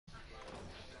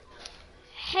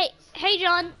Hey,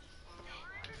 John.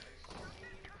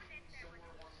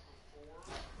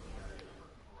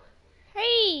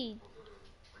 Hey.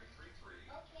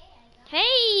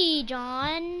 Hey,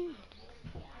 John.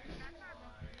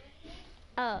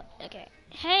 Oh, okay.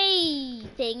 Hey,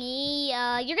 thingy.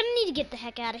 You're gonna need to get the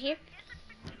heck out of here.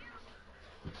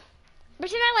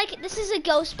 Pretend this is a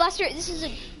Ghostbuster.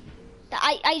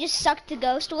 I just sucked the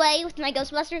ghost away with my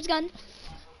Ghostbusters gun.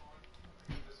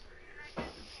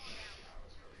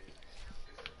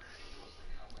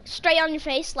 Straight on your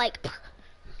face, like.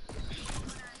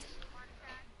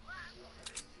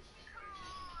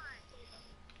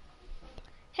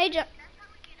 Hey, John.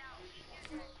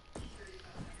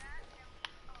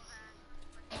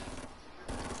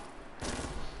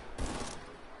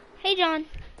 Hey, John.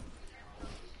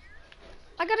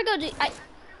 I gotta go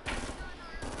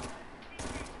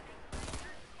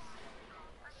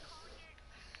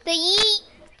The yeet.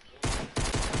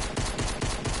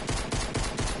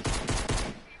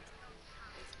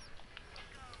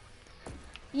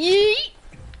 Yeet.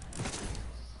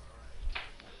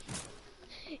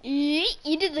 Yeet.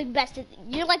 You did the best.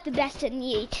 You're like the best at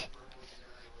yeet.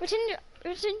 Pretend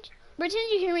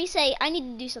you hear me say, I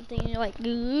need to do something, and you're like,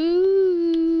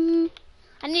 ooh.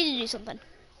 I need to do something.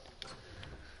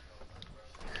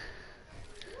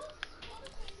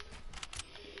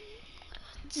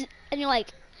 And you're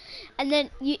like, and then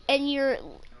you're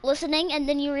listening, and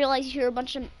then you realize you hear a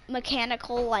bunch of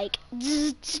mechanical, like,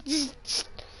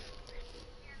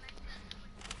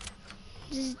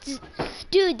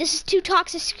 dude, this is too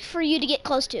toxic for you to get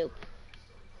close to.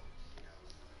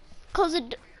 Close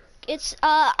it. It's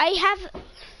I have.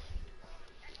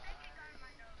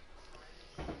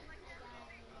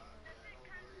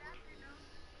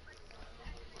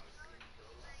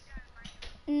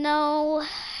 No,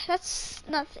 that's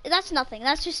nothing.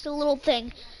 That's just a little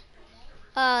thing.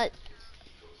 That's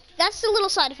a little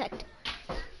side effect.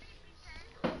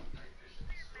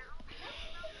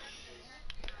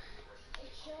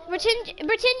 Pretend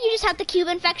you just have the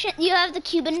Cuban infection. You have the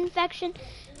Cuban infection,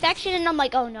 and I'm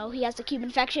like, oh no, he has the Cuban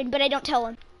infection, but I don't tell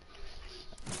him.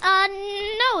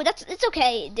 No, it's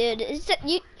okay, dude.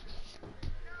 You.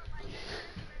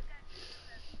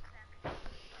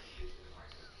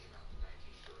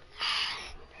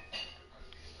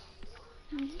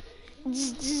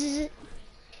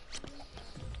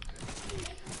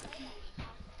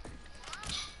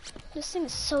 This thing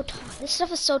is so this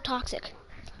stuff is so toxic.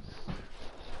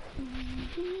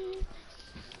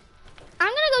 I'm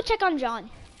gonna go check on John.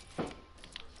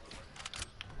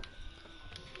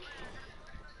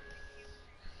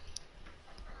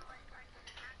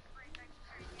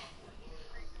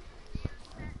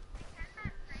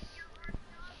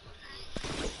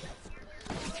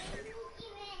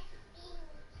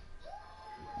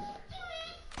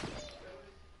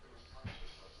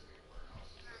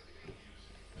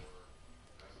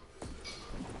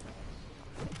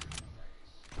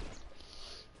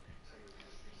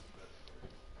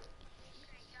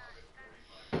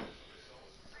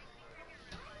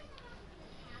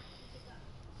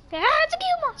 It's a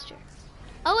cute monster.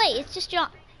 Oh wait, it's just John.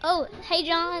 Oh, hey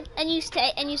John, and you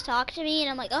talk to me, and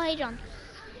I'm like, oh hey John.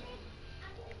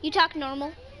 You talk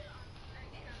normal.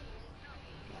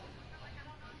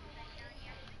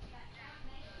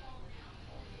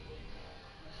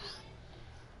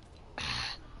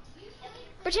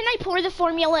 Pretend I pour the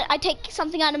formula. I take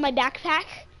something out of my backpack,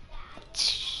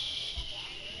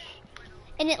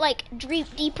 and it like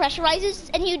depressurizes,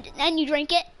 and you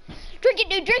drink it. Drink it,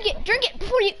 dude. Drink it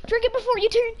before you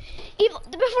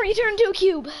turn into a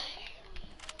cube.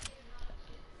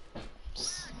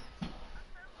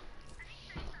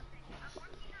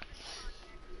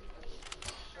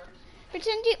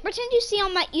 Pretend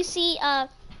you see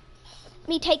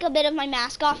me take a bit of my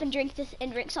mask off and drink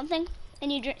something,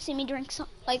 and you see me drink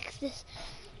like this,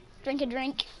 drink a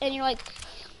drink, and you're like,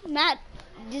 Matt,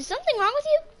 is something wrong with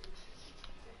you?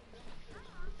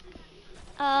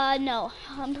 No,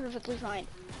 I'm perfectly fine.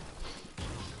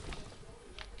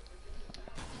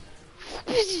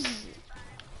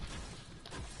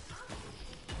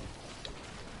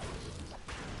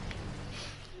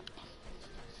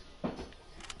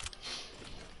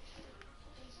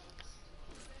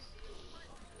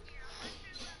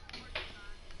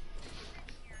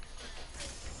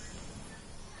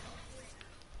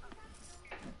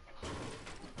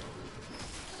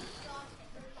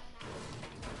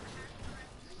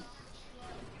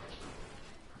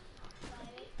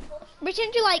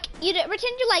 Pretend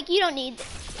you don't need.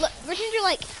 Pretend you're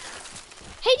like,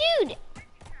 hey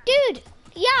dude,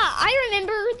 yeah, I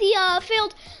remember the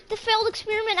failed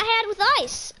experiment I had with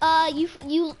ice.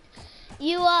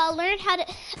 You learned how to,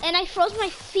 and I froze my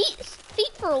feet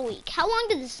for a week. How long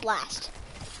did this last?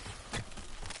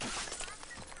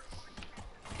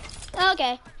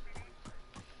 Okay.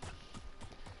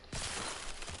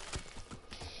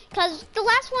 Cause the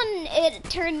last one it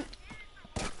turned.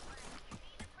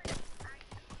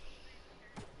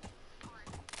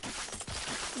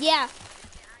 Yeah.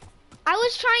 I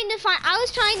was trying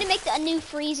to make a new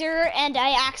freezer, and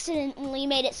I accidentally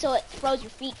made it so it froze your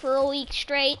feet for a week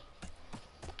straight.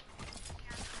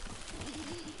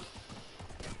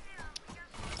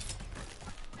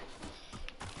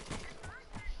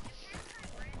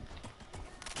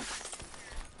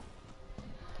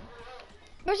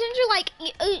 Pretend you're like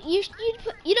you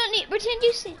don't need pretend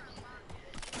you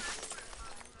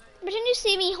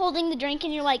see me holding the drink,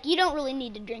 and you're like, you don't really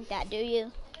need to drink that, do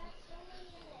you?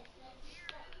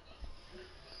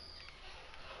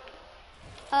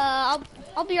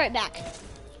 I'll be right back.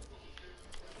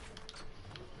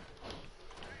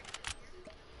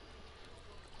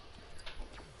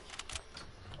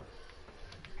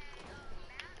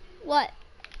 What?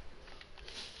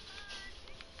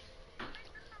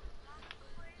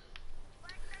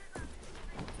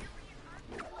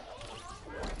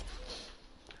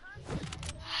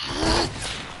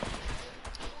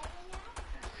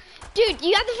 Dude,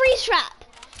 you have the freeze trap.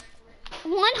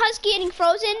 One husky getting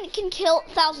frozen can kill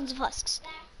thousands of husks.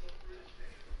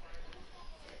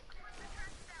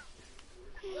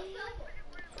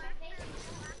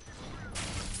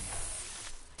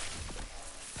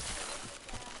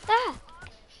 Ah.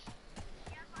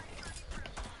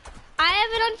 I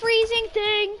have an unfreezing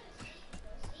thing.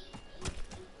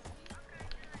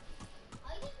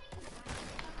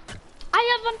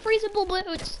 I have unfreezable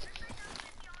boots.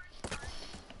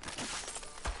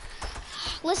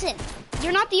 Listen,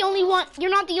 you're not the only one.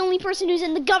 You're not the only person who's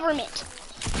in the government.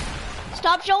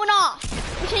 Stop showing off.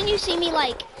 Pretend you see me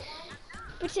like.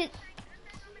 Pretend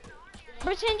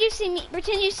you see me.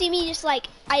 Pretend you see me just like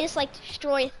I just like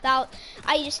destroy I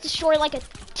just destroy like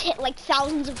like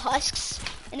thousands of husks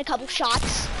in a couple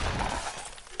shots.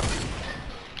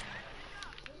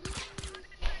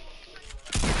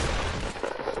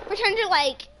 Pretend you're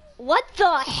like, what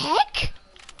the heck?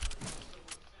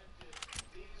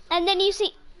 And then you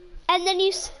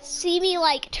see me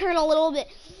like turn a little bit,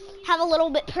 have a little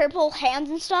bit purple hands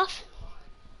and stuff.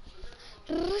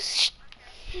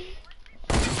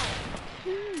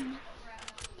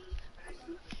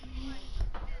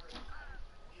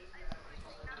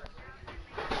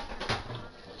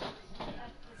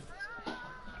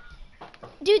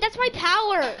 Dude, that's my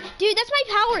power. Dude, that's my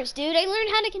powers, dude. I learned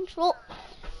how to control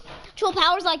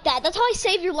powers like that. That's how I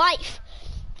save your life.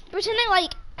 Pretend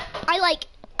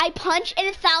I punch in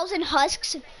 1,000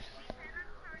 husks.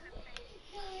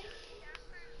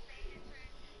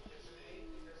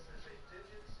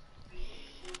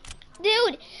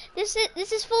 Dude, this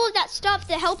is full of that stuff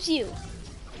that helps you.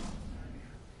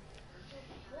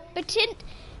 Pretend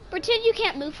you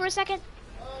can't move for a second.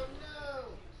 Oh no!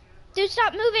 Dude,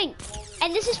 stop moving.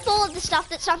 And this is full of the stuff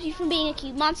that stops you from being a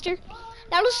cube monster.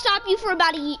 That'll stop you for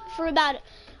about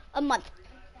a month.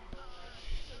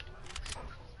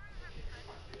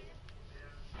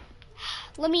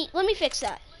 Let me fix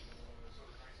that.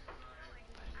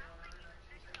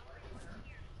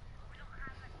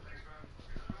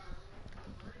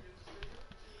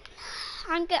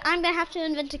 I'm gonna have to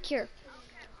invent a cure.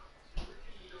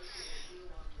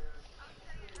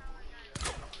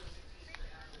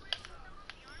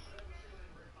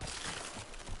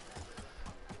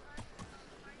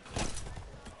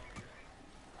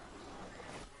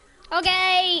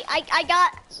 Okay, I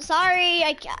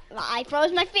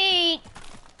froze my feet.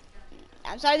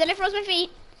 I'm sorry that I froze my feet.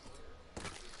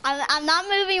 I'm not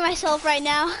moving myself right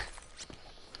now.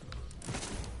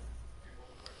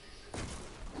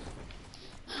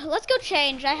 Let's go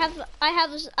change. I have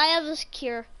this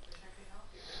cure.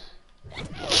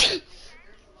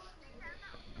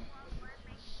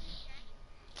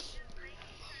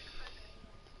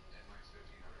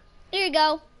 Here you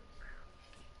go.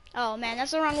 Oh man,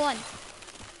 that's the wrong one.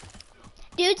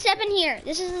 Dude, step in here.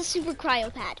 This is the super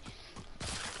cryo pad.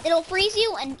 It'll freeze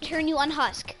you and turn you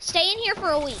unhusk. Stay in here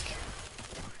for a week.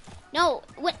 No,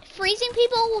 freezing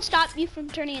people will stop you from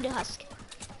turning into a husk.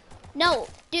 No,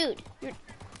 dude,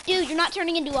 you're not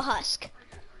turning into a husk.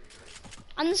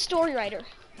 I'm the story writer.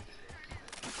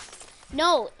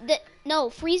 No,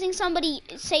 freezing somebody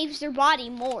saves their body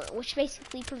more, which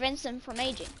basically prevents them from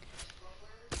aging.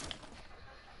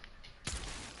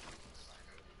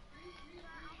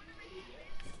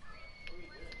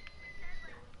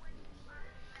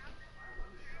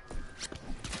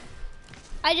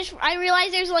 I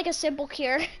realized there's like a simple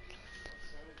cure.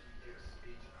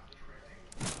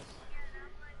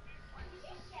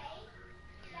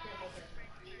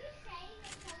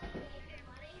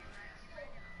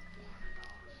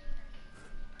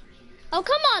 Oh,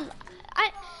 come on.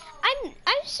 I'm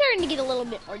starting to get a little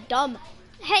bit more dumb.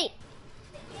 Hey,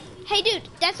 dude,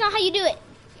 that's not how you do it.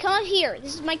 Come up here.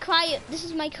 This is my cryo. This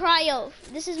is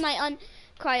my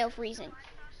cryo freezing.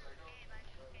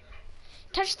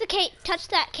 Touch the cave. Touch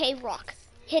that cave rock.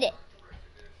 Hit it.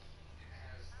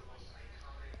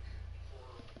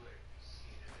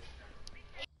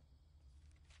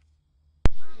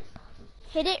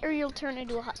 Hit it, or you'll turn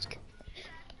into a husk.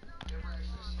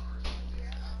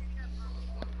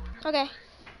 Okay.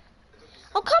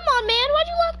 Oh, come on, man. Why'd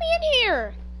you lock me in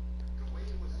here?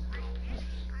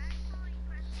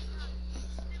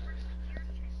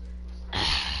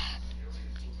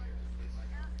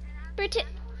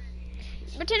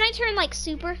 Pretend I turn like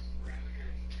super.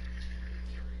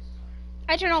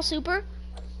 I turn all super.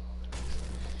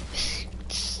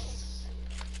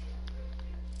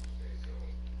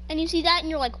 And you see that and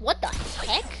you're like, what the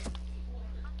heck?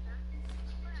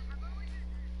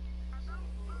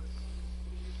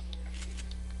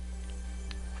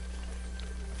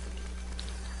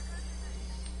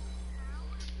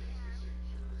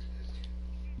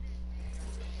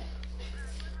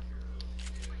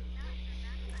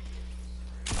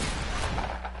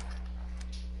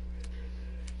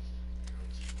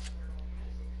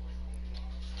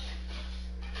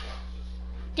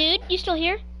 Dude, you still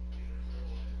here?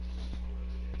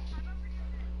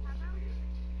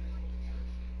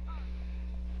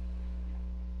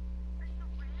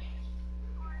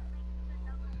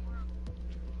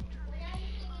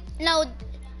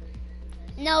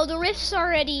 No, the rift's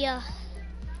already,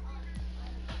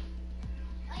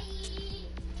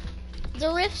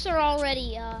 the rifts are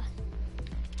already,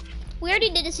 we already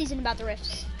did a season about the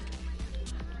rifts.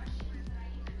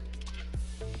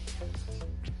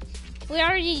 We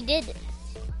already did it.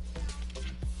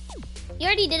 You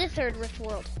already did a third rift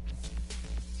world.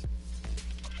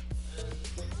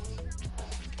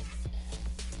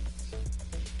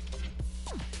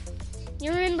 You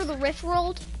remember the rift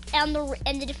world and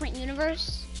the different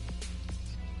universe?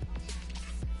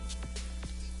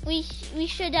 We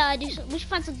should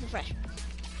find something fresh.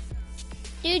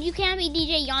 Dude, you can't be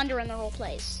DJ Yonder in the role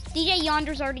plays. DJ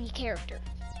Yonder's already a character.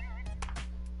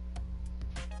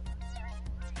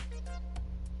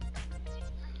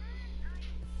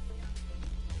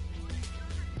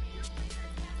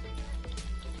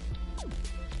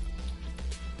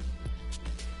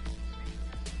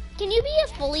 Can you be a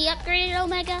fully upgraded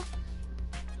Omega?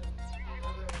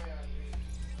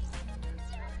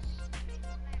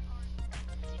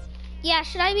 Yeah,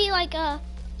 should I be like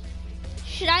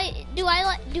do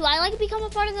I like become a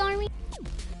part of the army?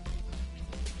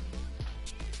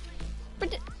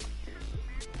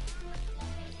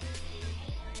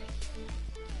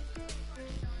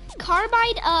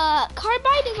 Carbide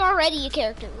is already a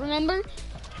character, remember?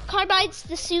 Carbide's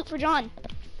the suit for John.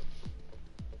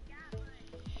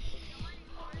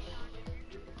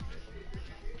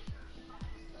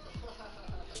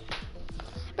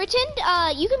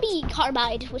 Pretend you can be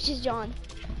Carbide, which is John.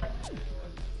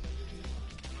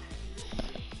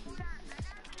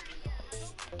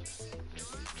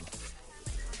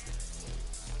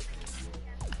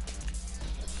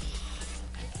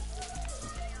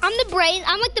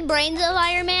 I'm like the brains of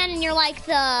Iron Man, and you're like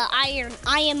the I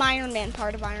am Iron Man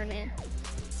part of Iron Man.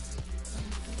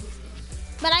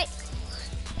 But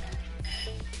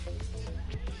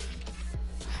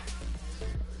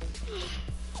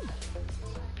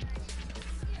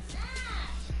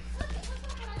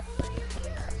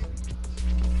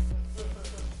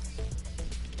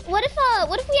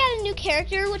what if we had a new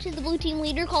character, which is the blue team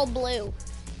leader, called Blue?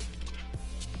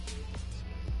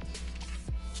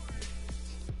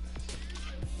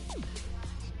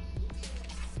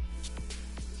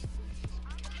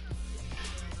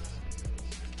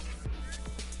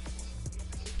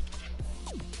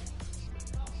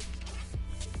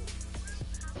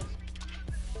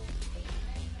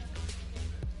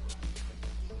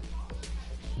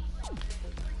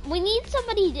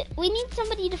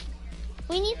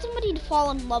 We need somebody to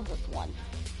fall in love with one.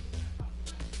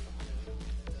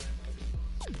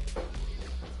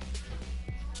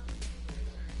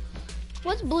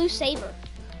 What's Blue Saber?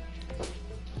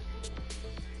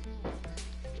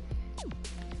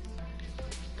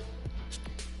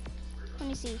 Let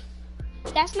me see.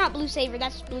 That's not Blue Saber,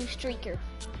 that's Blue Streaker.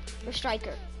 Or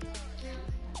Striker.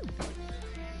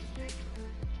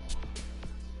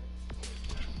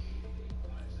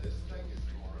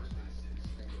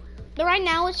 But right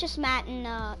now it's just Matt in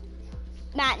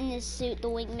his suit, the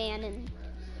wingman, and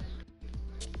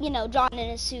you know, John in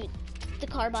his suit, the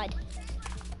Carbide.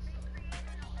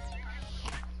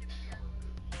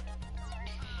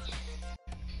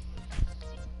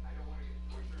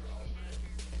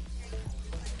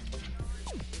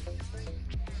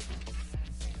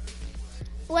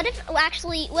 what if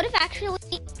actually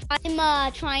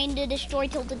I'm trying to destroy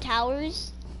Tilted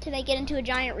Towers to make it into a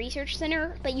giant research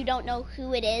center, but you don't know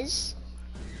who it is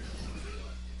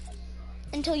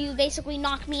until you basically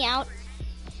knock me out.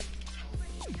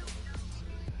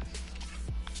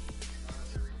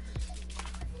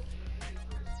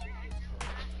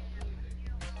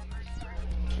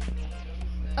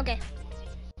 Okay.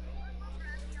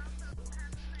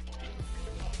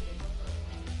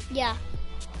 Yeah.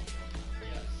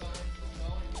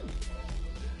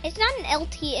 It's not an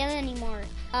LTM anymore.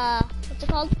 What's it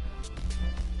called?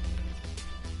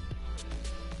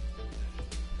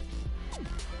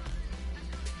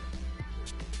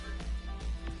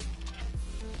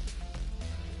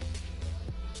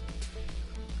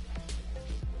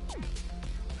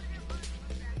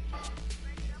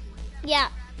 Yeah.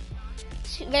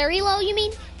 Very low, you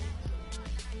mean?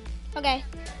 Okay.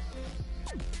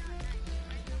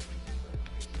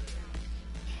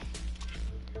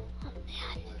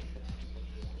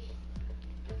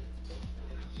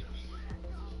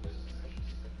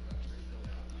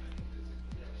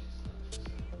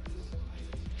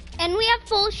 And we have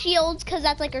full shields because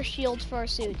that's like our shields for our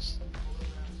suits.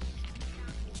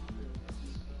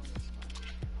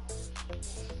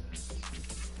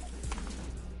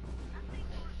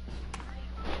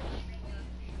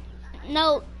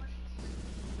 No.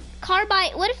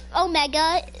 Carbide. What if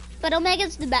Omega? But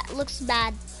Omega's looks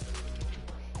bad.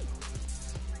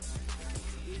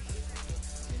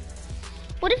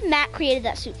 What if Matt created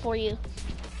that suit for you?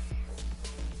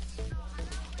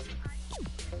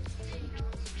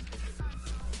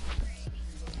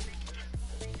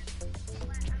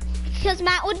 Because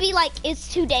Matt would be like,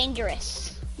 it's too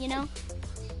dangerous, you know?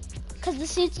 Because the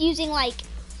suit's using like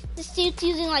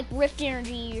rift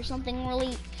energy or something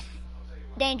really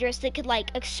dangerous that could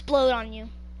like explode on you.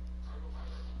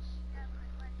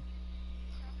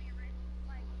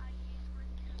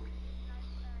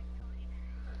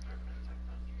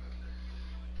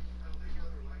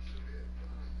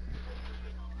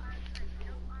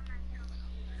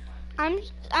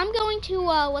 I'm going to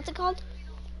what's it called?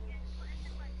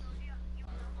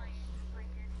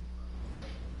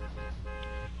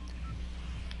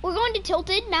 We're going to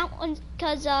Tilted Mountain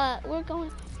because we're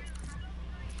going.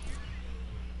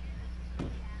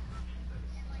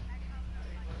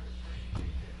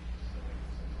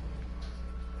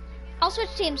 I'll switch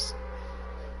teams.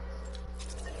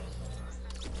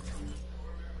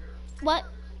 What?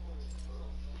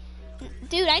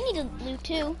 Dude, I need to loot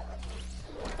too.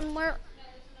 And where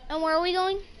are we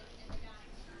going?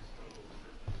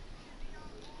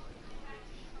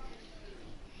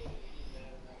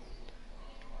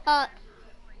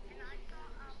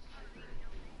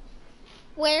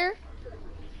 Where?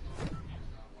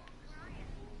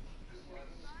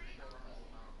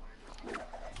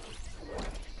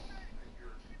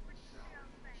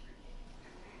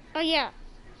 Oh yeah.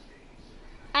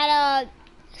 At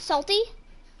Salty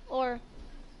or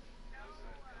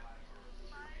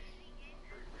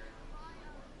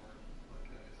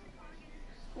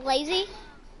Lazy?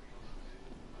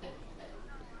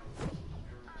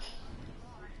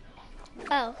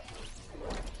 Oh.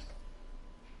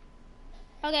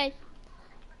 Okay.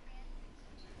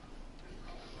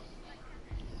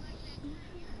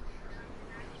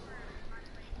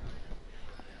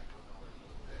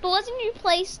 But wasn't your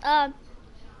place the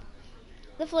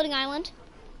floating island?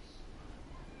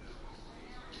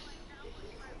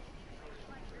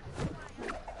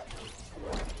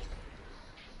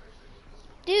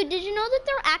 Dude, did you know that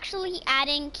they're actually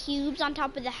adding cubes on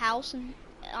top of the house and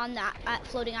on that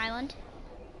floating island?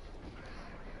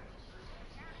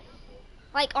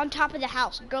 Like on top of the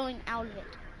house, growing out of it.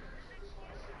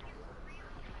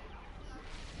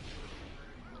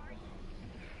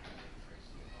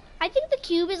 I think the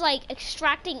cube is like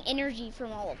extracting energy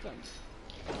from all of them.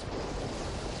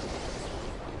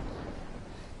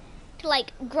 To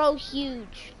like grow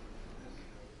huge.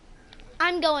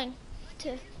 I'm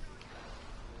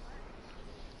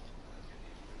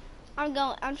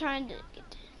trying to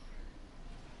get.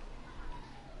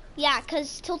 Yeah,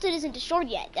 cause Tilted isn't destroyed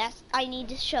yet. I need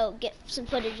to get some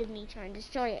footage of me trying to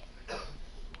destroy it.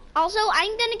 Also,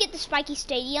 I'm gonna get the Spiky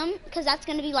Stadium, cause that's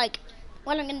gonna be like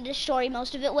what I'm gonna destroy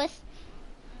most of it with.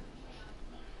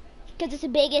 Cause it's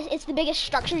the biggest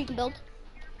structure you can build.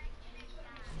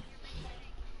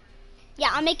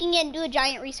 Yeah, I'm making it into a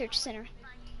giant research center.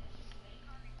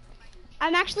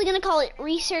 I'm actually gonna call it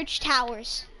Research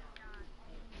Towers.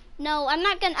 No, I'm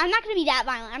not gonna be that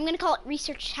violent. I'm gonna call it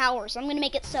Research Towers. I'm gonna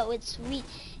make it so it's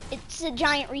a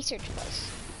giant research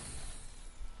place.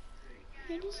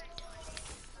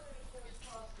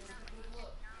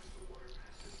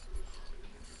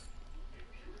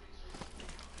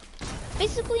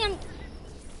 Basically, I'm...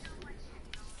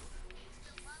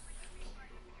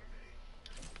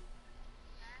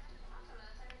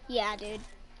 Yeah, dude.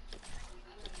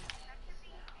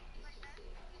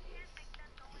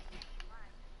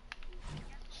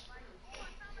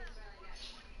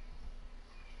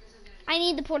 I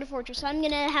need the Porta Fortress, so I'm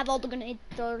gonna have all the grenade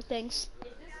thrower things.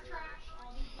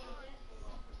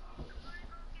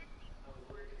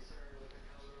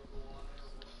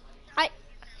 I...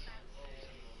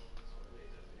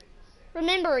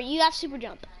 Remember, you have super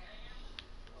jump.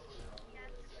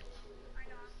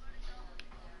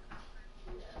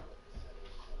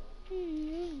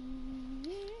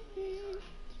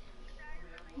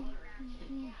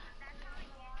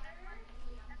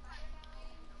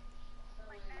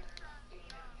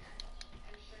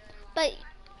 But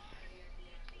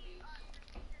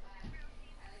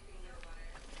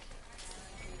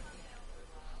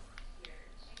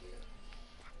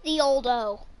the old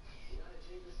O.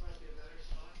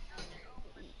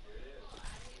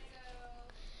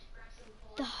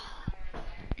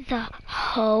 The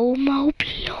Ho-mobile.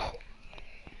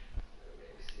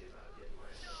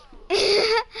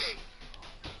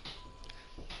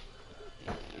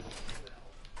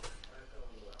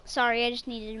 Sorry, I just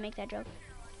needed to make that joke.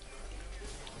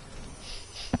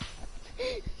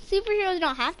 Superheroes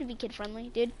don't have to be kid friendly,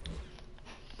 dude.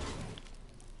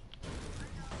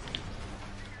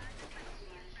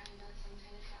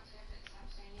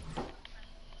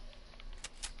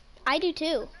 I do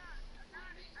too.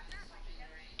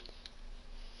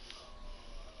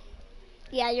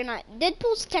 Yeah, you're not.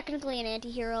 Deadpool's technically an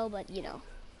anti-hero, but you know.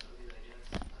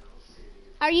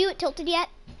 Are you at Tilted yet?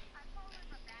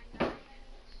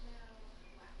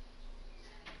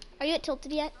 Are you at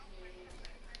Tilted yet?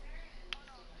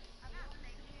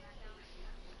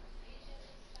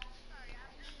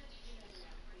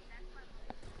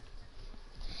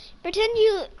 Pretend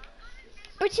you...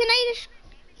 Pretend I just...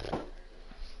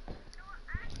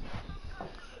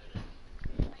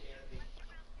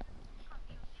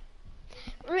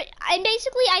 And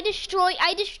basically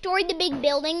I destroyed the big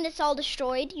building that's all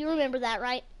destroyed. You remember that,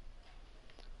 right?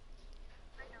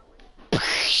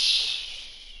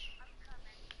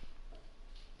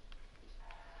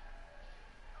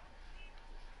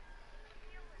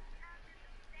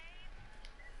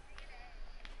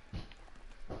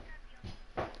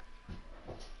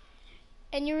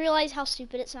 And you realize how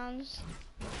stupid it sounds.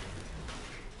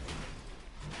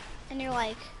 And you're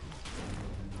like,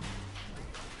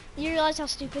 you realize how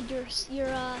stupid your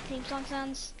theme song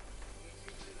sounds.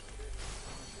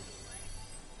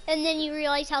 And then you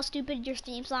realize how stupid your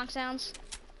theme song sounds.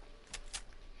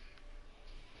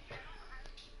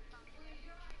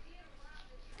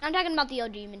 I'm talking about the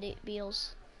OG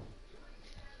Beals.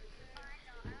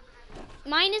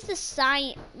 Mine is the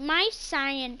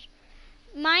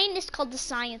mine is called the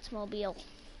Science Mobile.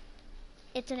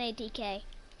 It's an ATK.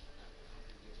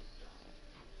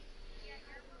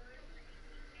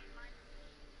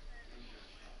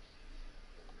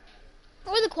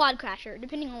 Or the Quad Crasher,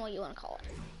 depending on what you want to call it.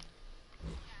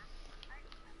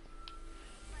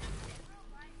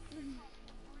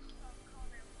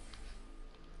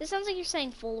 This sounds like you're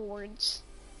saying full words.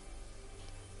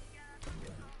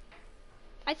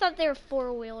 I thought they were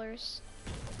four-wheelers.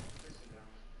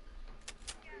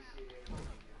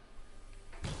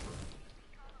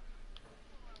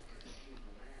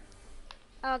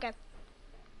 Oh, okay.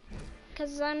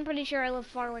 Because I'm pretty sure I live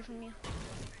far away from you.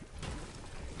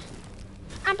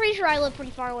 I'm pretty sure I live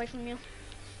pretty far away from you.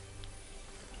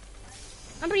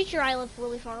 I'm pretty sure I live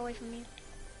really far away from you.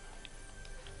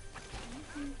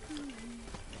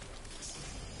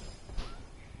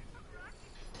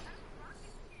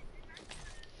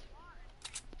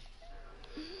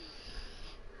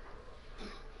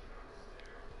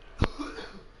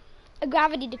 A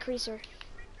gravity decreaser.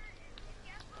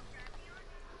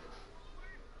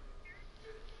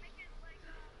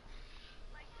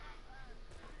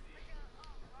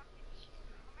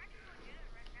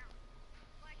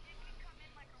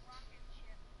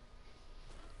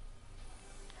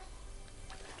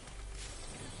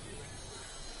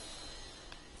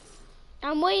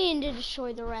 I'm waiting to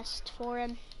destroy the rest for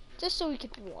him, just so we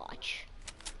could watch.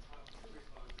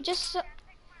 Just so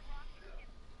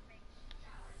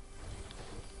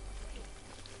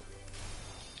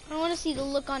I want to see the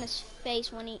look on his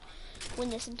face when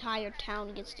this entire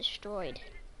town gets destroyed.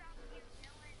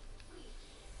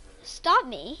 Stop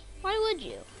me? Why would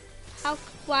you? How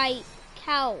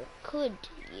could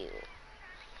you?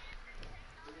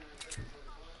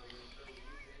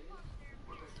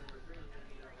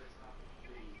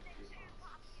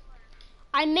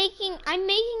 I'm making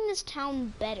this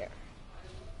town better.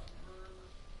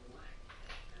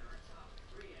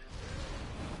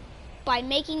 by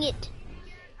making it.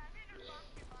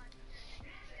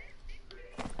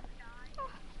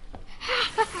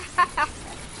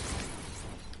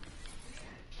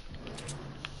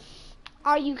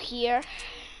 Are you here?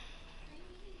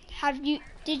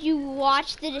 Did you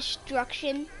watch the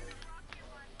destruction?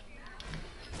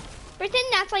 Pretend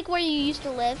that's like where you used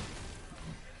to live.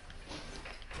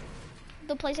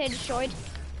 The place I destroyed.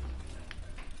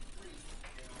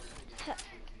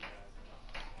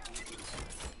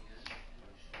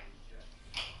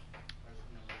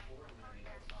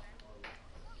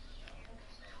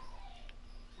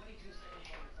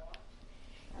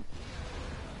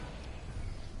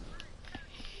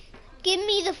 Give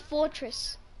me the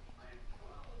fortress.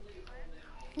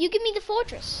 You give me the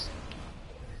fortress.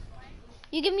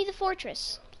 You give me the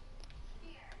fortress.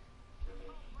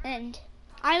 And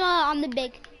I'm on the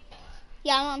big.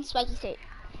 Yeah, I'm on Spiky State.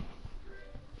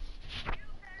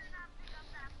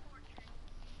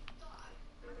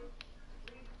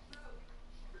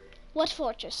 What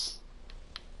fortress?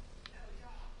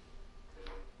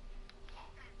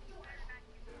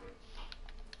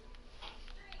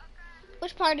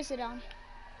 Which part is it on?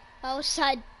 Oh, which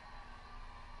side?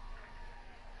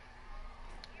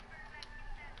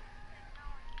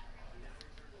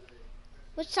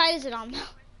 Which side is it on? Is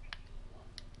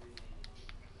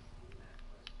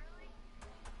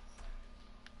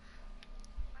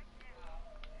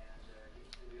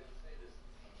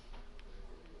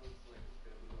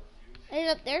it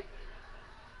up there?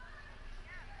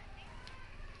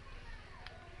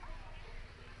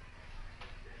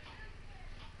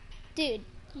 Dude,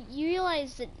 you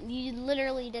realize that you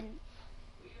literally didn't.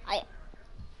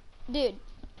 Dude.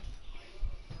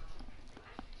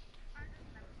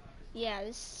 Yeah,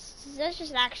 that's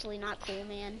just actually not cool,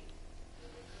 man.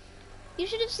 You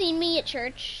should have seen me at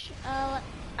church. I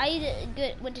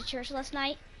went to church last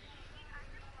night.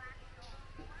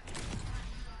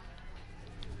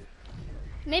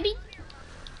 Maybe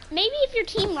if you're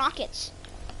Team Rockets.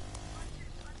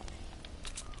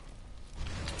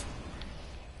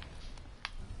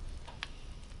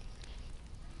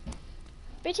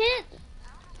 Pretend.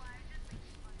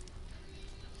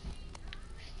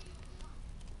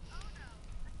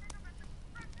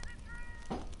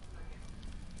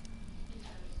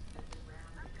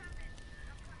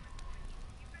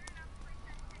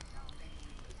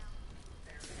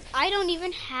 I don't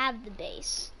even have the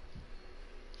base.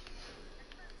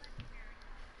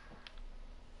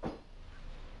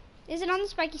 Is it on the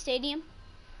Spiky Stadium?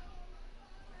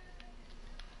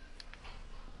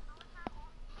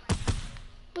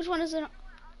 Which one is it on?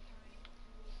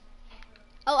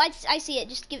 Oh, I see it.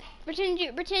 Just pretend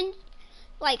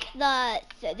like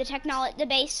the technology, the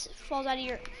base falls out of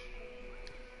your.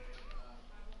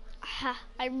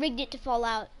 I rigged it to fall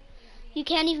out. You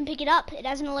can't even pick it up. It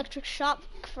has an electric shock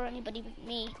for anybody but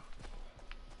me.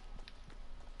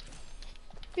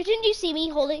 Pretend you see me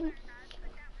holding,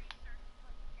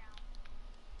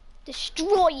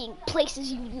 destroying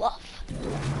places you love.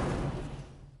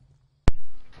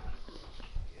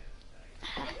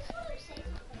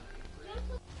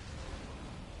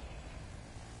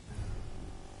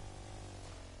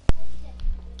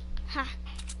 Ha.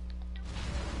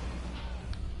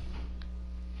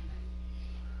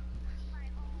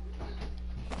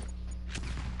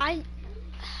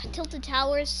 Tilted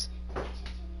Towers.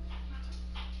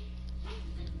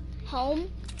 Home?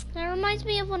 That reminds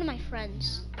me of one of my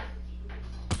friends.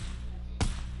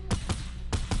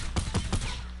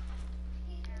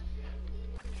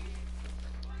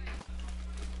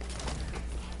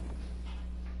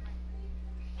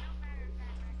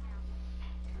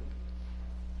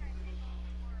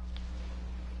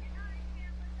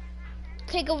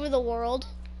 Take over the world?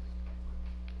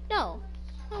 No,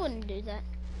 I wouldn't do that.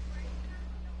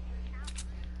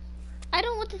 I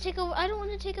don't want to take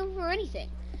over anything.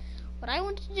 What I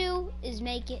want to do is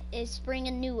bring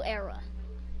a new era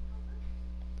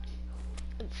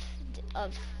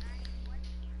of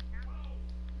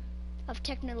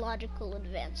technological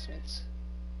advancements.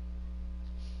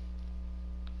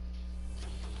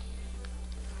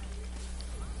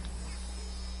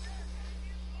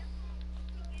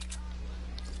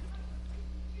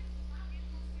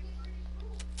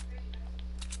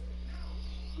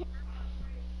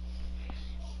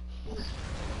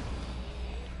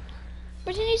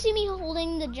 Pretend you see me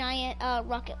holding the giant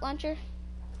rocket launcher.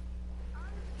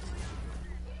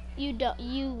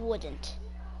 You wouldn't.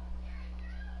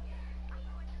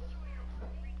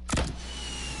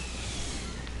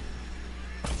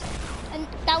 And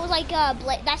that was like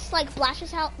that's like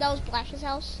Blash's house. That was Blash's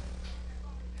house.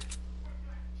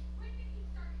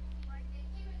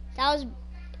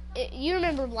 You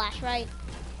remember Blash, right?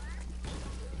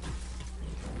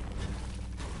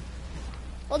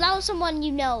 Well, that was someone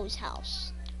you know's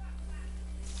house.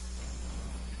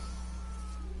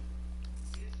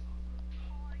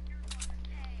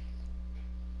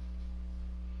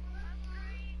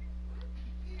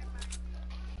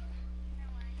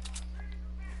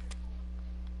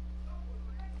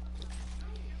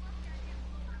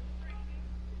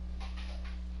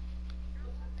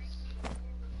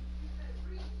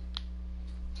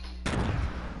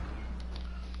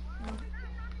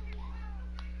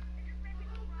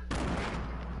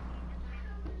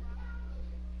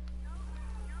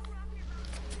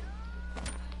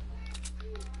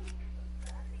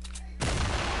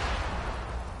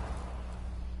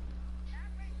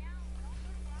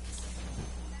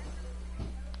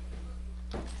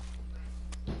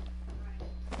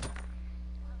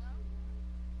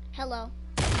 Hello.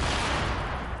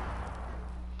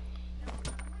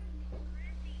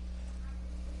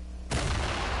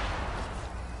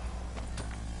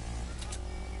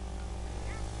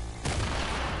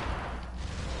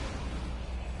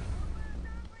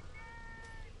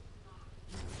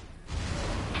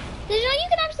 Did you know you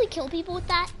can actually kill people with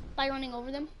that by running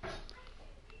over them?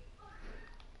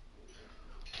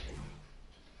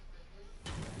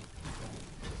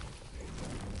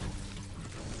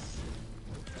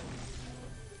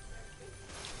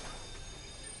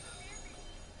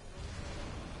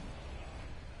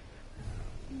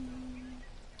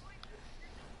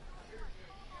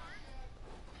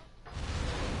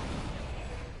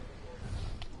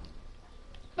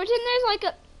 Pretend there's like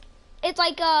a,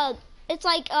 it's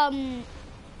like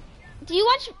do you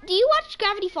watch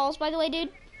Gravity Falls, by the way, dude?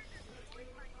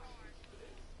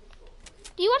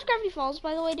 Do you watch Gravity Falls,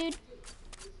 by the way, dude?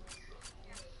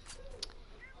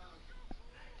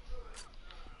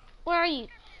 Where are you?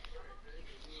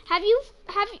 Have you?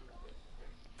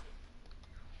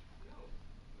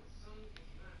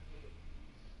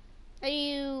 Are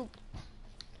you?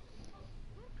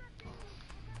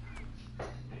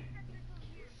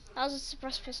 That was a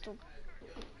suppressed pistol.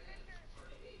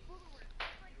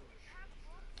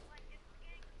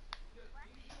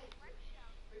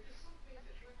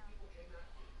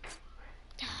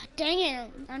 Dang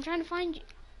it! I'm trying to find you.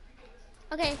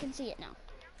 Okay, I can see it now.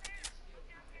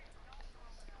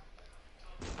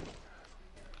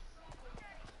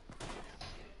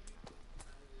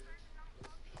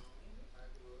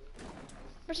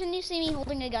 Pretend you see me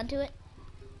holding a gun to it.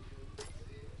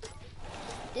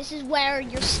 This is where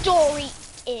your story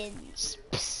ends.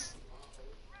 Psst.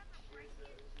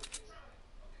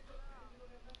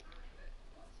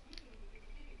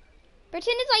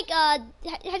 Pretend it's like,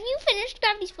 have you finished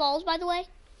Gravity Falls, by the way?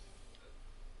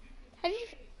 Have you?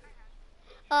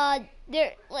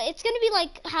 It's gonna be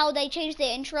like how they changed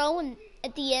the intro and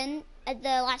at the end, at the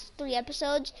last 3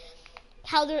 episodes,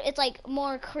 how it's like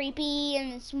more creepy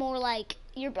and it's more like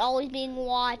you're always being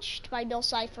watched by Bill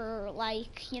Cipher,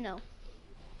 like, you know.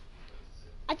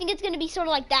 I think it's gonna be sort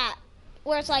of like that,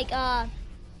 where it's like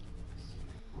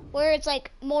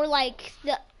more like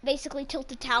the basically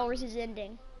Tilted Towers is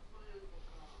ending.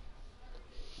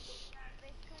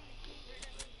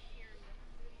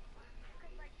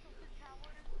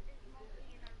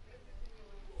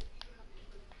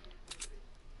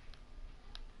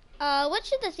 What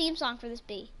should the theme song for this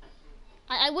be?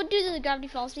 I would do the Gravity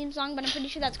Falls theme song, but I'm pretty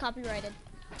sure that's copyrighted.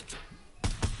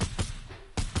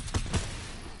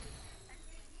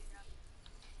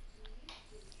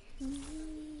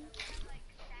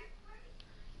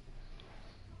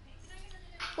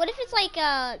 What if it's like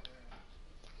dun,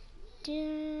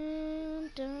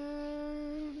 dun,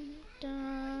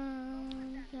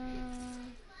 dun,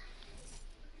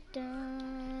 dun,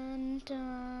 dun,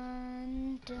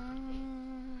 dun, dun.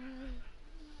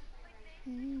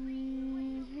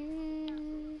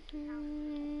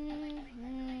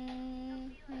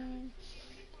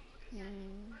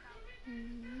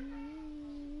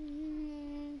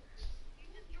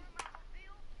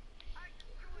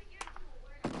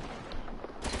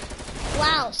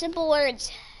 Wow, simple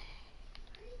words.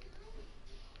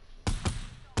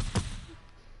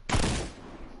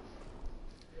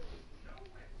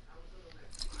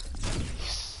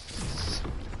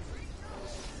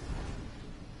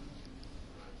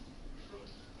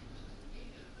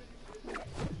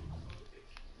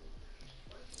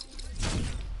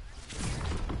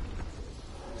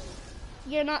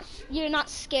 You're not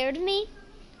scared of me?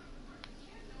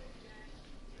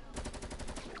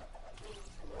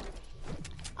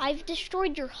 I've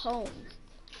destroyed your home.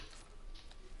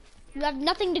 You have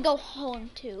nothing to go home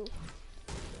to.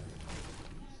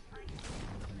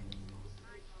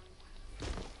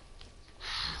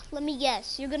 Let me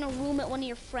guess. You're gonna room at one of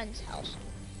your friend's house.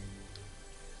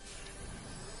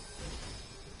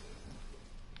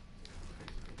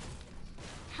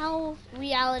 How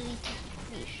reality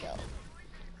TV show.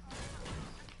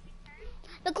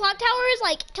 The clock tower is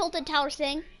like Tilted Towers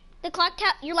thing. The clock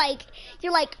tower, you're like,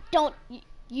 don't,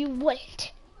 you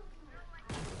wouldn't.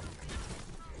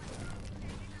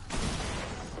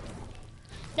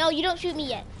 No, you don't shoot me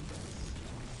yet.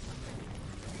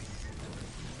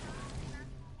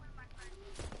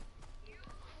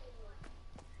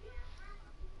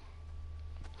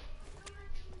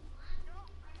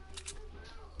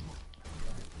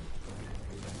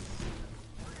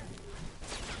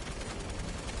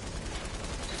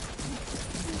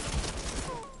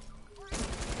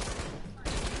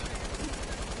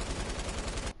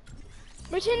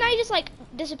 Pretend I just like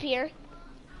disappear.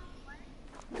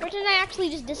 Pretend I actually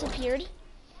just disappeared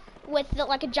with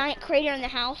like a giant crater in the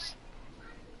house.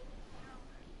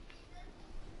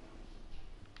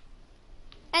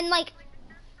 And like,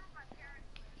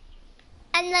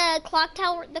 and the clock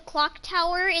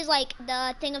tower is like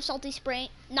the thing of Salty Spring,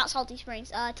 not Salty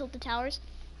Springs, Tilted Towers.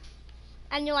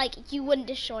 And you're like, you wouldn't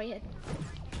destroy it.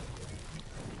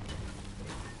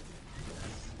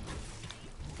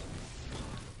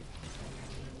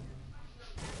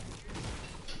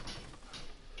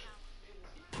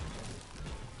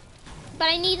 But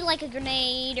I need like a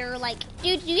grenade or like,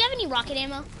 dude, do you have any rocket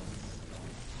ammo?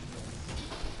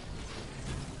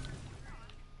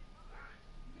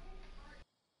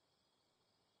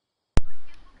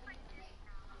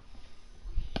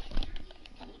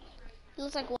 It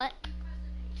looks like what?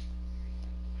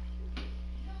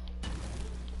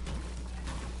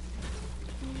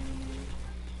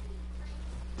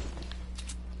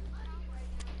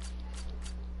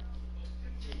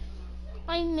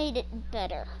 I made it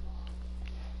better.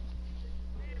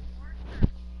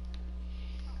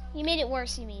 You made it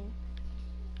worse, you mean?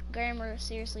 Grammar,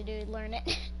 seriously, dude, learn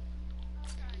it.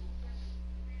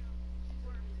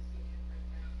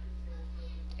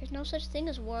 There's no such thing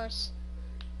as worse.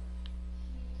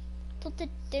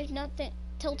 There's nothing.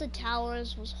 Tilted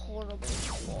Towers was horrible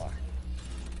before.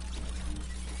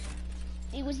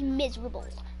 It was miserable.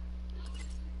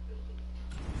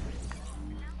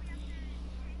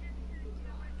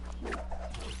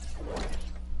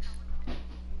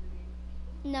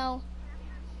 No.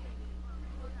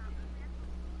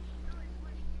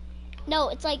 No,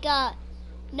 it's like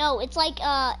no, it's like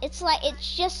it's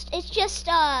just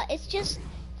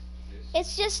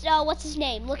what's his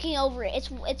name? Looking over it. It's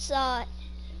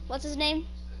what's his name?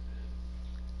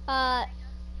 No,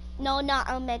 not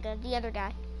Omega, the other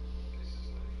guy.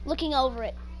 Looking over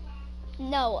it.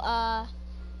 No,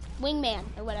 Wingman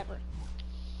or whatever.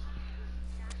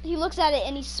 He looks at it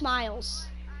and he smiles.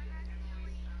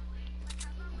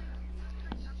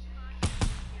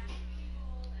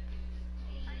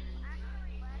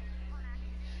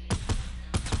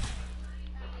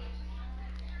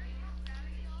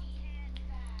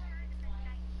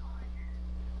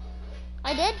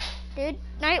 I did, dude.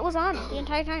 Night was on the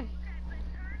entire time.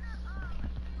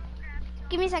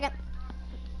 Give me a second.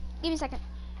 Give me a second.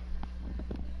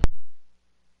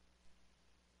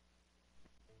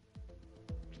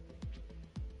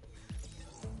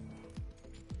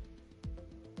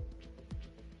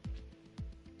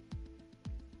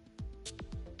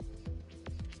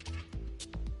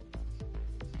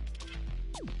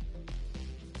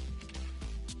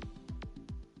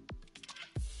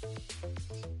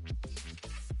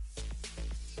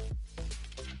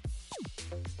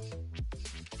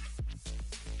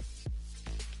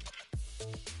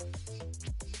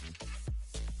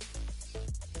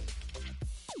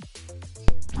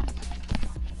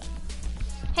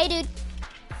 Hey, dude.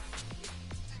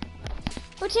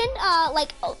 Pretend,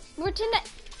 pretend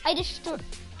I just.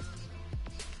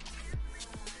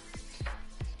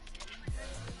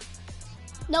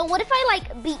 No, what if I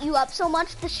like beat you up so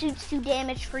much the shoot's too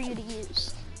damaged for you to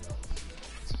use?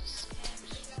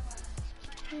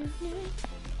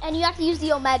 And you have to use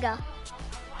the Omega.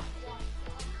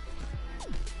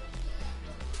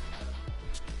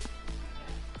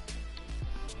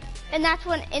 And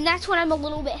that's when I'm a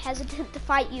little bit hesitant to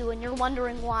fight you, and you're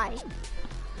wondering why.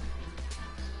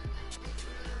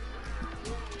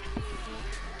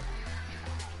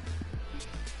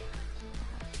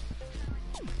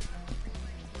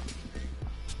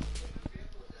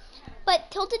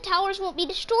 But Tilted Towers won't be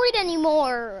destroyed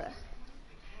anymore.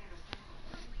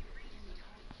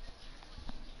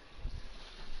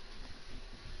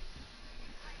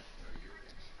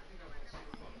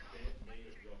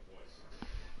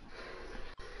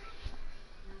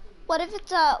 What if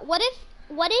it's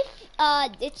what if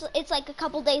it's like a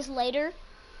couple days later?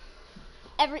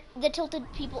 The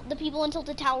people in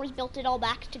Tilted Towers built it all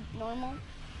back to normal.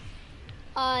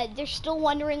 They're still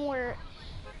wondering where.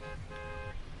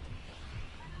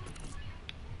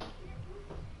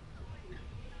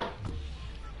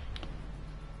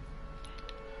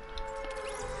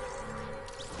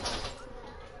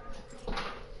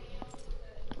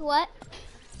 What?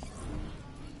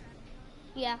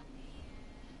 Yeah.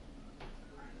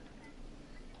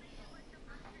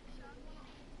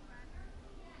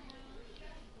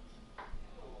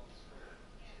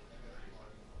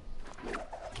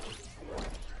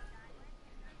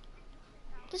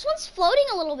 This one's floating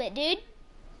a little bit, dude.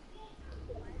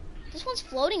 This one's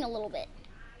floating a little bit.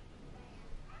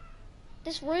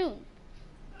 This rune.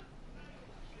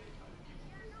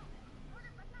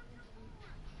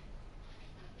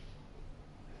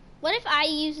 What if I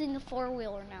using the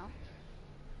four-wheeler now?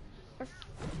 Or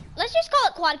let's just call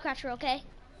it Quadcrafter, okay?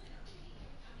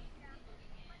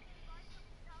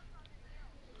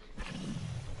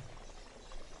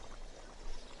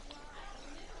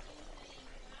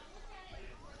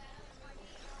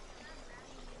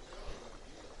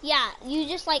 Yeah, you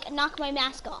just like knock my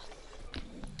mask off.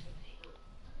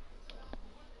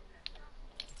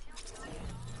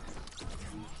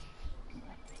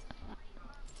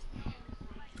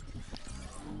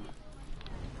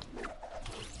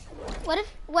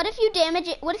 What if you damage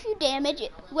it? What if you damage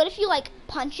it? What if you like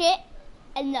punch it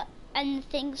and the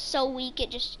thing's so weak it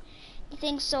just the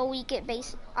thing's so weak it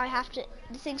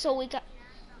the thing's so weak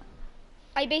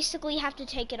I basically have to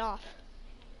take it off.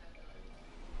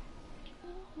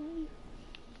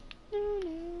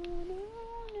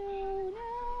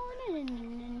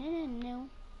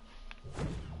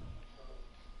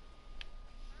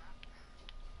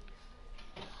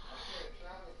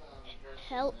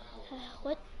 Help.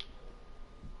 What?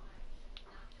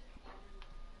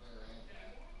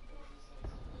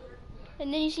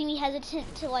 And then you see me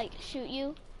hesitant to like shoot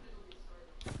you.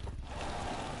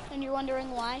 And you're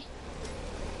wondering why.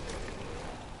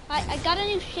 I got a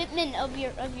new shipment of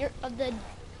the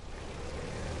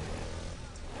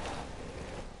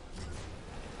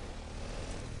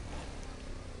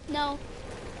No.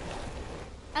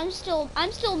 I'm still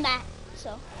Matt,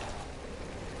 so.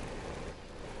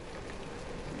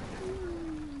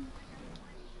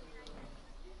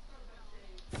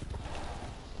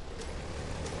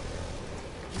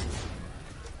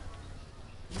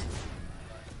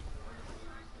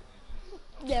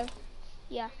 There.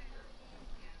 Yeah.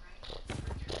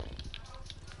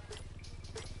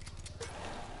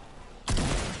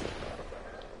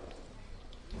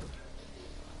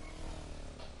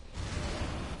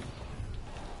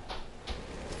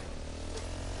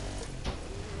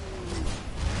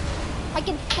 I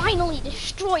can finally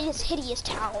destroy this hideous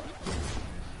town.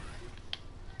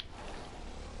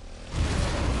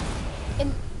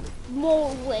 In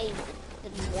more ways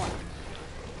than one.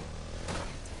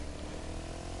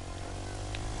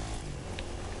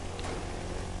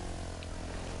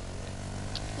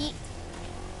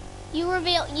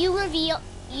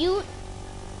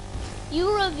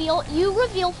 You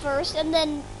reveal first, and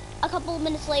then a couple of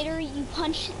minutes later you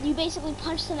basically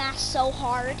punch the mask so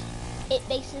hard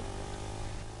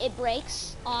it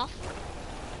breaks off.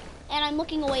 And I'm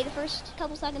looking away the first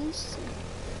couple seconds.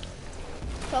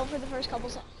 Go for the first couple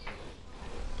seconds.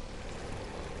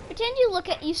 Pretend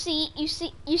you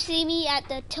see me at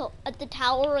the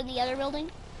tower or the other building.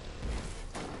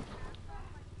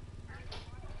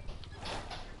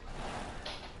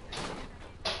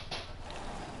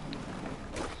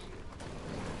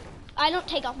 I don't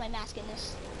take off my mask in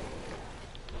this.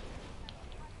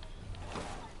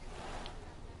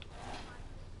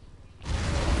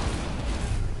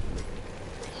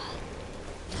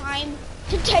 Time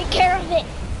to take care of it.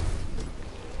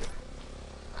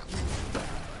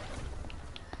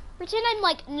 Pretend I'm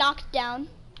like knocked down.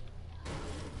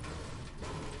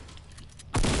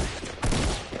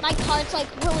 My car's like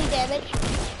really damaged.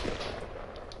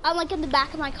 I'm like in the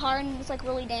back of my car and it's like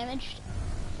really damaged.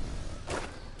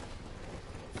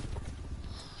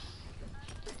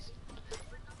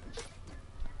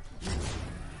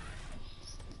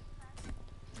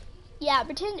 Yeah,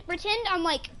 pretend I'm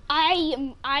like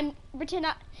pretend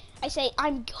I say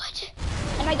I'm good,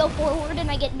 and I go forward and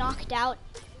I get knocked out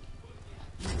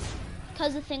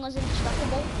because the thing was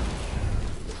indestructible.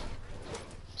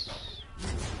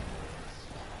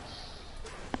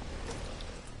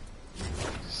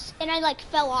 And I like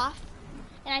fell off,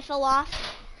 and I fell off.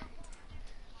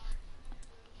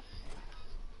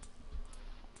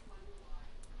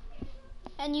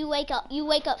 And you wake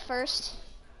up first.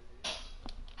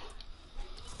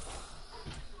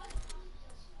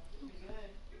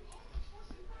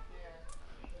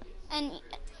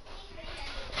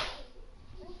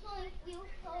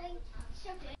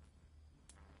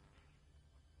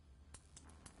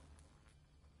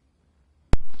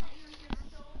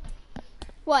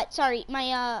 What? Sorry,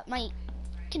 my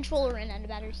controller ran out of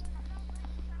batteries.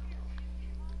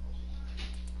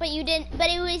 But you didn't. But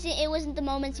it wasn't the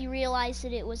moments you realized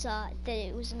that it was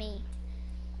me.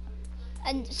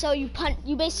 And so you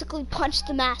basically punched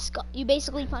the mask. You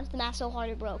basically punched the mask so hard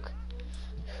it broke.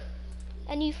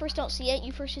 And you first don't see it.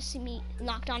 You first just see me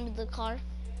knocked onto the car.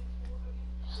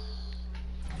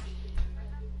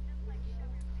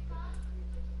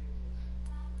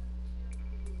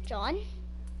 John?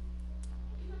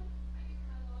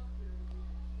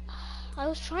 I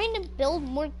was trying to build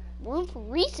more room for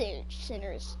research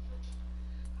centers.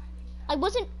 I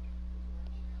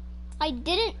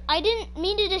didn't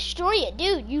mean to destroy it,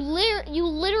 dude. You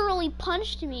literally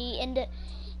punched me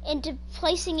into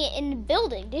placing it in the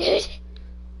building, dude.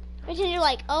 And then you're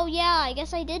like, oh yeah, I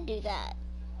guess I did do that.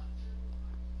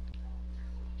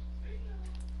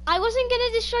 I wasn't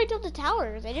gonna destroy Tilted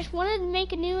Towers. I just wanted to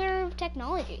make a new era of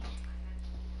technology.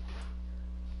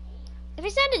 If I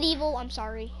sounded evil, I'm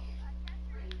sorry.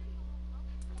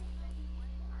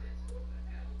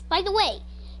 By the way,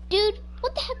 dude,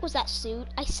 what the heck was that suit?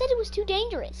 I said it was too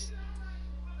dangerous.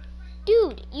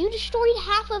 Dude, you destroyed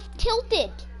half of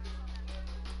Tilted.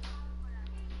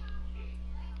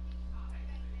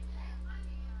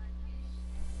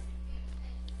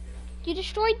 You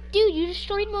destroyed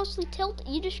mostly Tilted.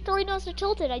 You destroyed most of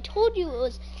Tilted. I told you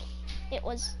it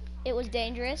was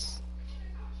dangerous.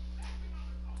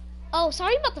 Oh,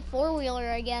 sorry about the four-wheeler,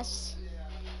 I guess.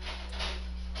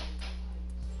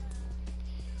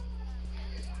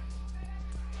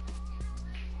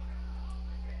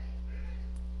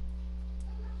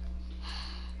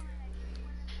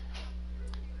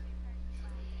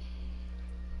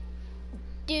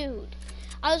 Dude,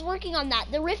 I was working on that.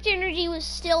 The Rift Energy was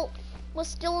still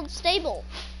unstable.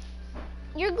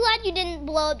 You're glad you didn't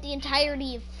blow up the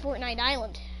entirety of Fortnite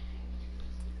Island.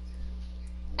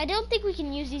 I don't think we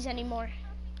can use these anymore.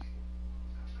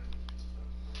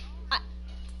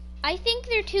 I think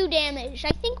they're too damaged.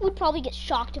 I think we'd probably get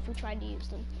shocked if we tried to use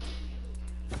them.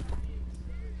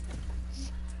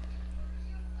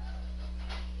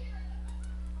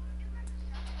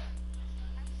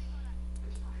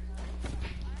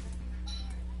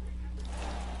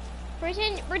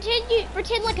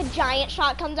 Pretend like a giant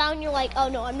shot comes out and you're like, oh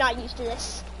no, I'm not used to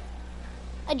this.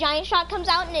 A giant shot comes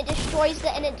out and it destroys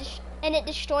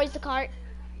the cart.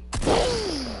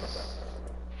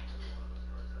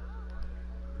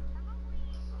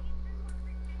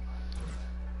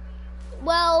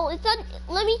 Well, it's not.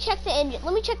 Let me check the engine.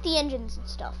 Let me check the engines and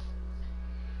stuff.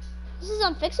 This is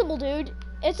unfixable, dude.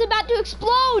 It's about to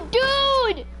explode,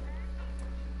 dude. Dude,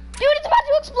 it's about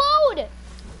to explode.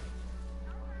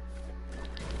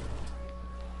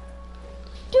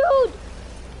 Dude!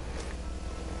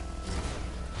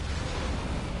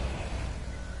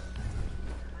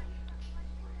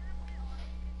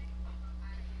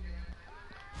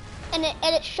 And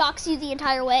it shocks you the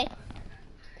entire way.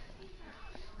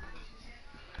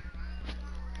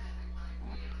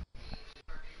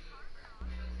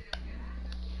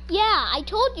 Yeah, I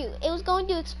told you it was going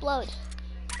to explode.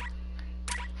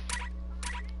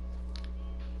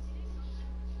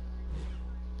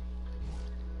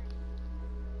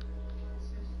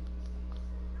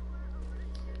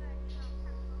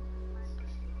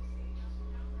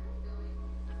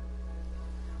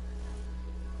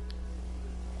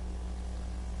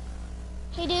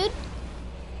 Hey, dude.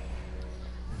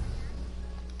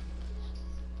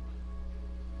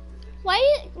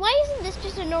 Why isn't this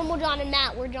just a normal John and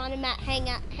Matt, where John and Matt hang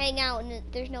out and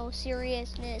there's no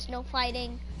seriousness, no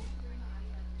fighting?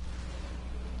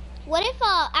 What if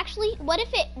what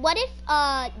if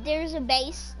there's the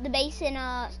base in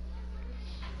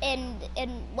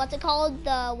what's it called,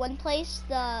 the one place,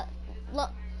 the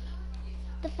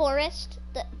forest,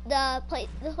 the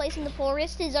place in the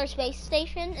forest is our space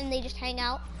station, and they just hang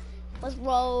out with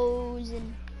Rose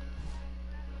and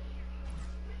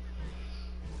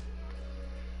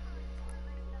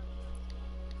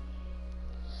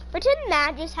pretend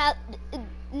Matt just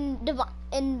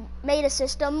made a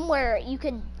system where you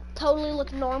could totally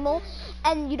look normal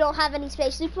and you don't have any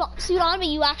spacesuit on, but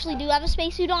you actually do have a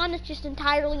spacesuit on. It's just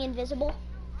entirely invisible.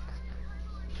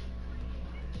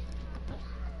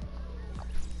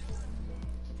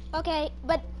 Okay,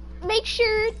 but make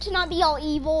sure to not be all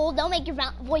evil. Don't make your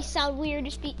voice sound weird.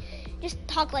 Just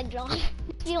talk like John.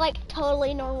 Be like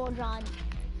totally normal John.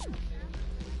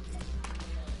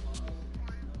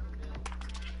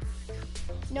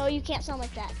 No, you can't sound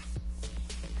like that.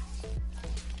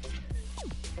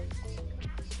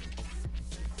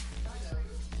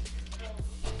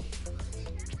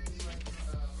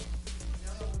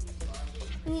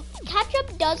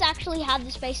 Ketchup does actually have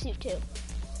the spacesuit too.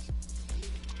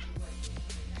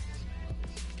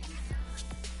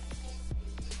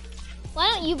 Why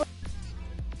don't you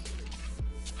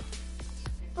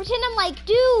pretend I'm like,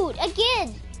 dude,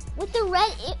 again, with the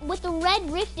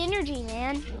red rift energy,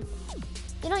 man.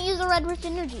 You don't use the red rift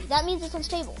energy. That means it's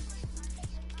unstable.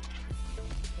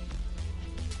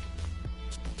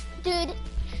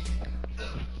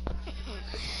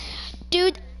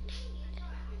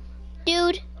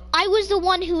 Dude, I was the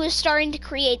one who was starting to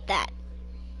create that.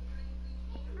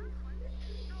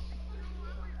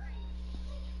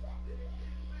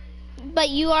 But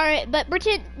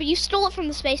pretend you stole it from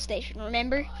the space station,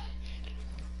 remember?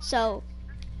 So,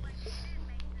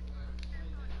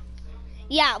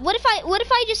 yeah, what if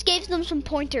I just gave them some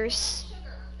pointers?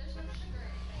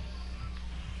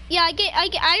 Yeah,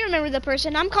 I remember the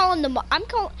person. I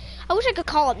wish I could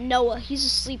call up Noah. He's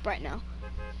asleep right now.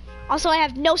 Also, I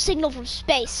have no signal from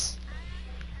space.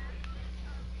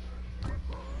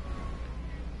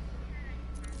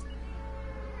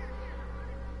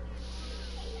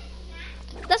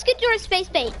 Let's get to our space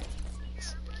base.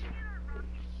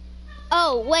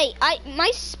 Oh wait, our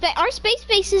space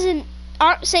base isn't.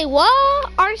 Say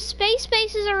what? Our space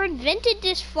bases are invented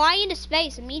to fly into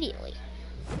space immediately.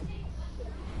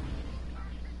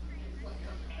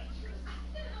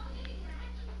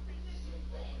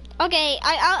 Okay,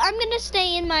 I'm gonna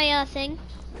stay in my thing.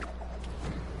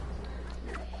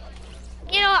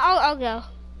 You know, I'll go.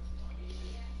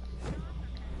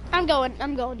 I'm going,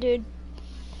 dude.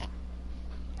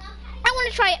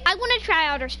 I wanna try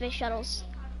outer space shuttles.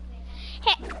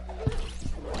 Hey.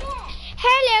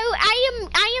 Hello,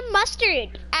 I am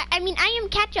Mustard. I am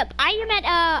Ketchup. I am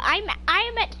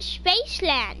at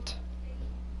Spaceland.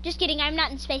 Just kidding, I'm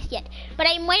not in space yet. But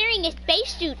I'm wearing a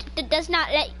spacesuit that does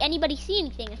not let anybody see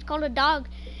anything. It's called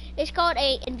it's called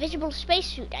a invisible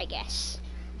spacesuit, I guess.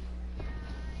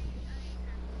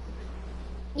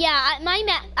 Yeah,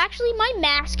 actually my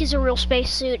mask is a real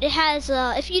spacesuit. It has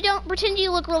if you don't pretend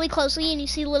you look really closely and you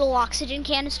see little oxygen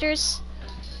canisters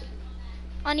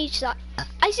on each side.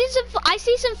 I see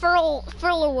some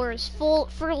furlowers.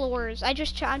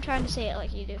 I'm trying to say it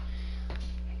like you do.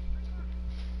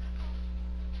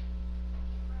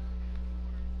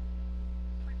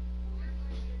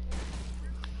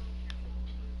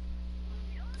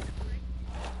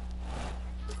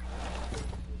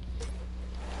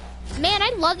 Man,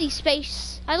 I love these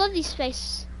space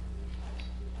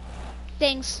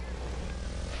things.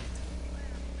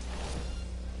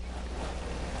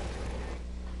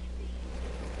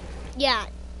 Yeah,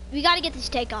 we gotta get this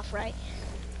takeoff right.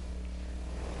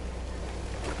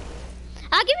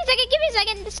 Give me a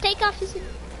second, this takeoff is...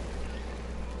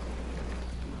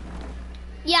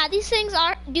 Yeah, these things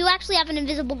do actually have an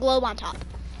invisible globe on top.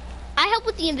 I help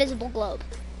with the invisible globe.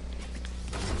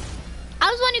 I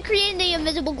was the one who created the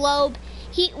invisible globe.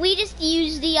 We just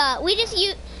use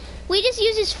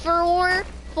his furrower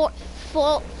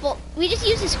we just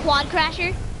use his quad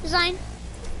crasher design.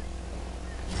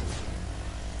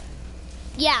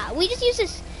 Yeah, we used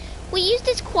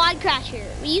this quad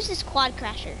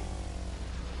crasher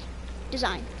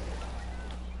design.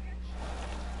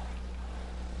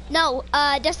 No,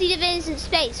 Dusty Divot is in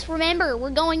space. Remember,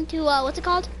 we're going to what's it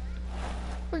called?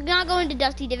 We're not going to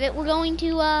Dusty Divot. We're going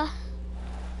to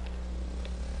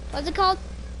what's it called?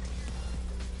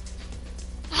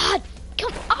 Come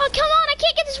on, I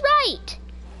can't get this right.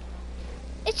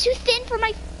 It's too thin for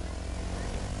my...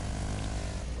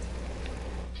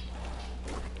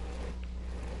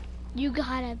 You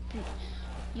gotta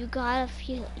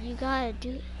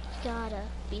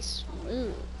be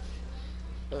smooth.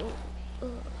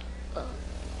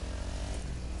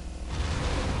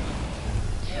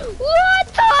 What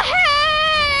the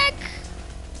heck?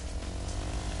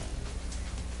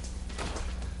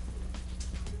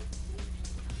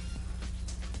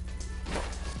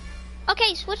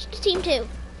 Okay, switch to team 2.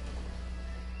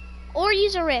 Or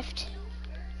use a rift.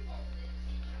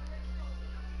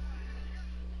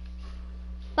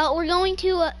 But we're going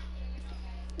to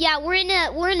yeah, we're in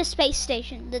a space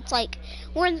station that's like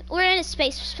we're in a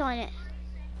space planet.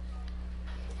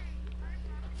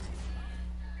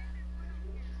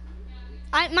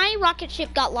 My rocket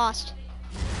ship got lost.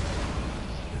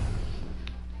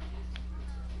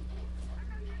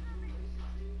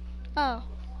 Oh.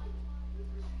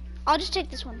 I'll just take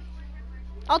this one.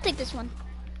 I'll take this one.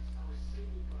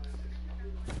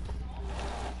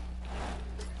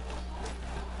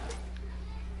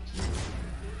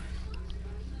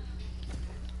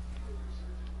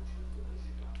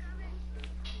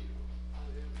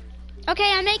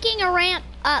 Okay, I'm making a ramp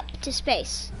up to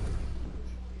space.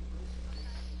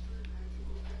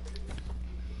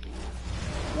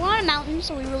 button,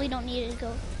 so we really don't need it to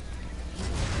go.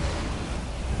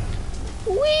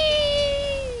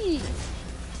 Whee!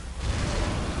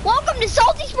 Welcome to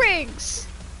Salty Springs!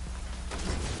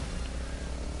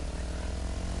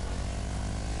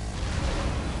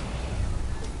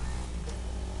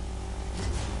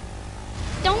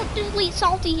 Don't delete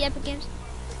Salty, Epic Games.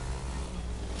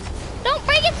 Don't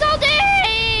break it,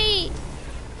 Salty!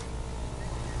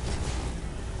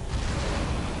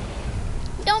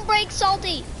 Don't break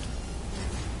Salty.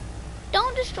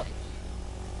 Don't destroy.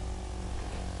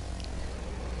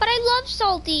 But I love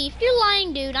Salty. If you're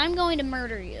lying, dude, I'm going to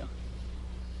murder you.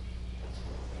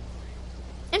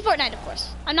 In Fortnite, of course.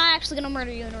 I'm not actually going to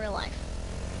murder you in real life.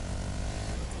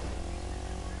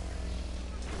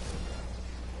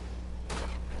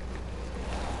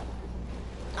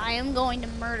 I am going to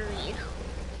murder you.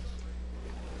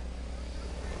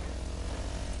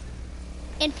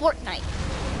 In Fortnite.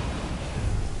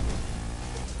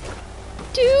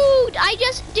 Dude, I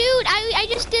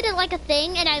just did it like a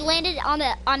thing, and I landed on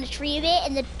a tree of it,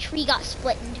 and the tree got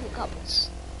split into couples.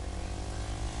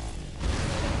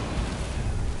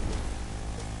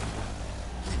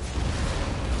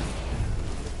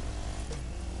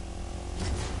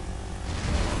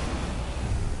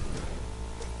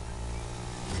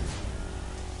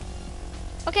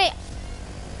 Okay.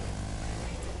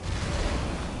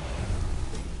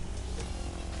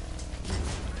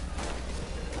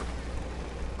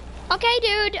 Okay,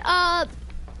 dude,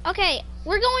 okay,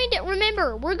 we're going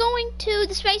to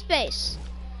the space base.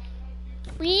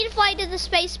 We need to fly to the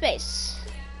space base.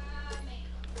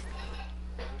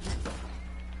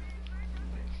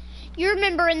 You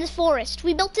remember in the forest,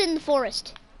 we built it in the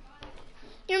forest.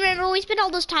 You remember we spent all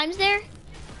those times there?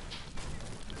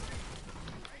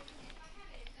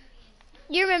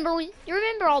 You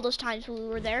remember all those times when we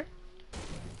were there?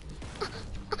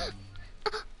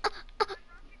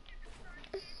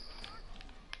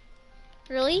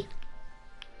 Really?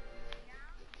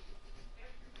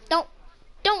 Don't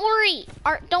worry.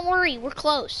 Don't worry. We're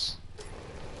close.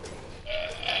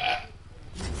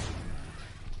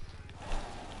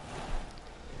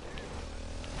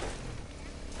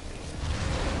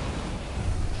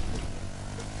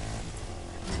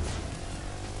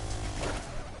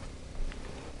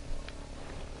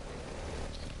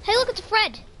 Hey, look, it's a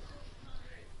Fred.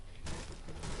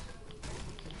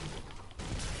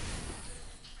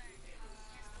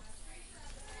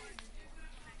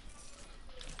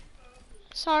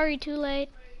 Sorry, too late.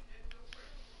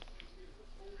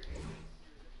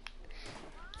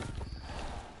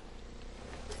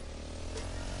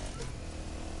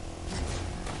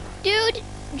 Dude,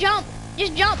 jump.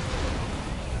 Just jump.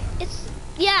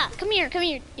 Yeah, come here,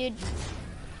 dude.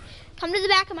 Come to the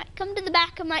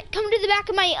back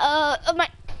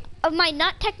of my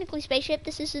not technically spaceship.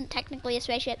 This isn't technically a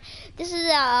spaceship. This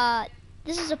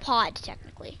is a pod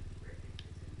technically.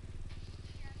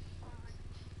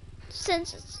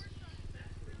 Since it's,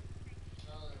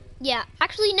 yeah,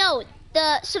 actually no,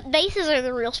 the bases are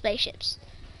the real spaceships.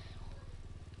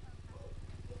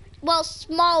 Well,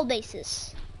 small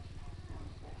bases.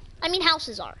 I mean,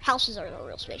 houses are the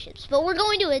real spaceships. But we're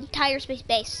going to an entire space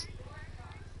base.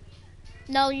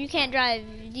 No, you can't drive.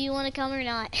 Do you want to come or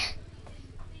not?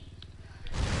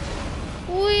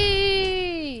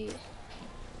 Whee!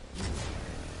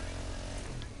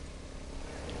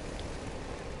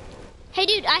 Hey,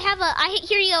 dude,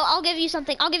 here you go. I'll give you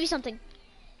something.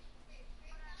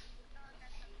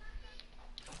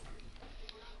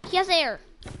 He has air.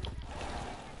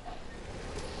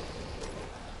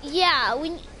 Yeah,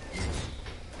 we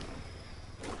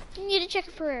need to check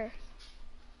it for air.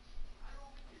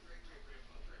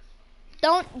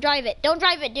 Don't drive it. Don't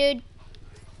drive it, dude.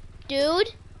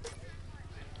 Dude?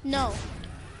 No.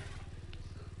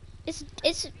 It's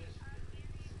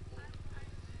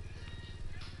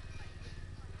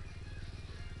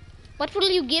what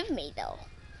will you give me, though?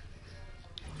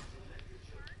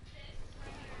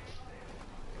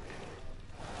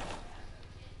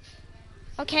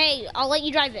 Okay, I'll let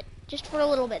you drive it. Just for a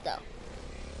little bit, though.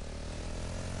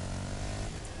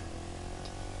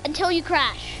 Until you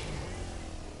crash.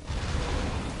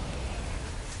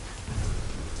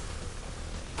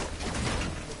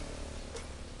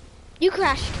 You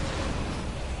crashed.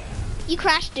 You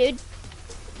crashed, dude.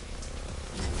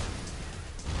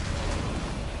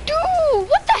 Dude,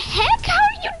 what the heck? How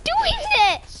are you doing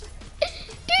this?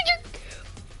 Dude,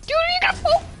 you got,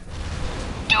 oh,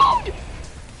 dude!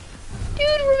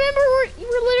 Dude, remember,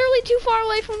 we're literally too far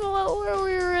away from where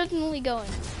we were originally going.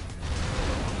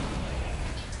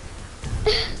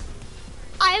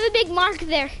 I have a big mark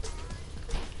there.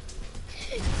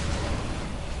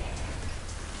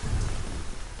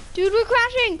 Dude, we're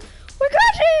crashing! We're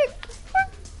crashing!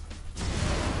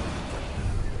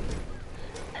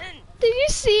 Did you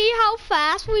see how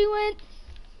fast we went?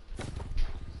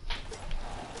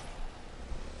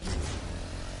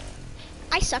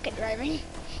 I suck at driving.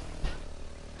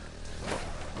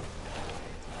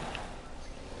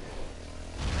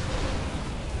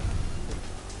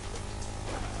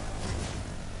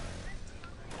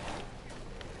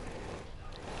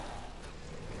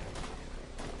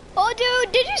 Oh,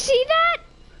 dude, did you see that?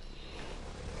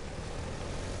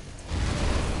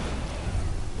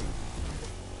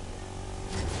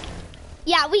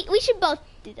 Yeah, we should both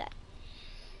do that.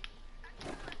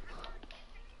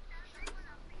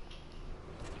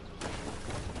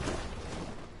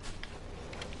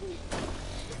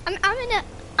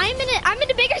 I'm in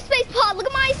a bigger space pod. Look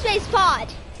at my space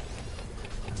pod.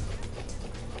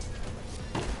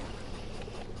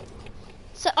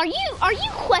 So are you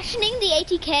questioning the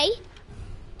ATK?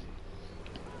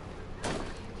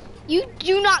 You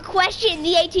do not question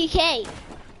the ATK.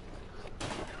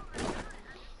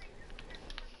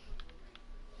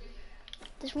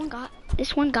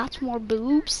 This one got some more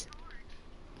boobs.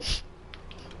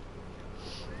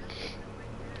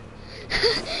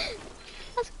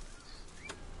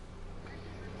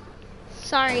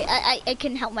 Sorry, I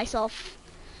couldn't help myself.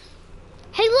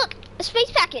 Hey, look, a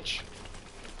space package.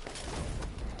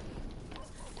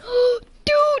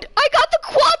 Dude, I got the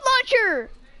quad launcher.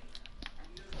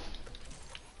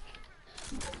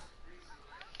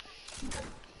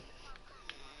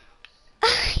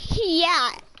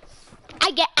 Yeah,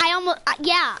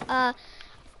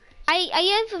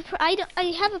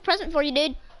 I have a present for you,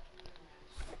 dude.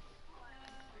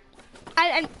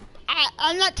 I'm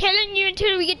not telling you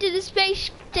until we get to the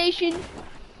space station.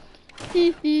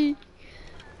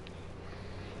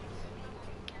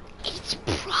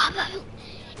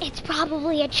 It's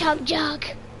probably a chug jug,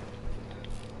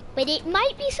 but it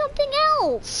might be something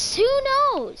else. Who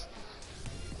knows?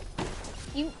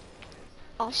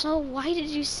 Also, why did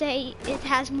you say it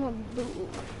has more boob?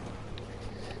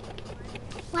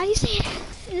 Why do you say it?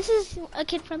 This is a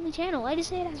kid-friendly channel. Why do you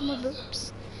say it has more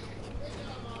boobs?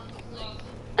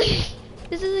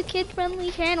 This is a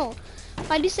kid-friendly channel.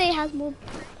 Why do you say it has more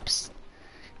boobs?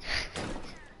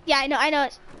 Yeah, I know.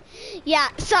 Yeah,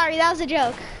 sorry, that was a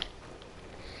joke.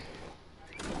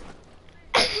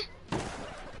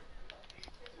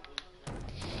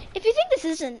 If you think this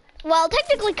isn't, well,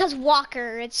 technically, because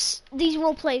Walker, these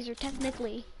role plays are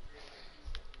technically.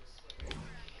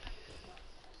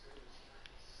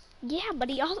 Yeah, but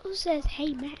he also says,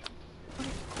 "Hey Matt."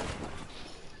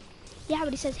 Yeah, but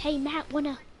he says, "Hey Matt,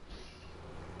 wanna?"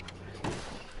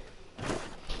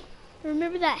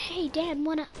 Remember that? Hey Dad,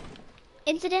 wanna?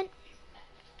 Incident.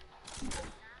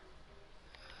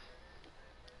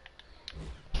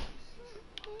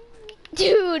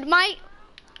 Dude, my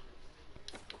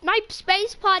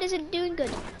space pod isn't doing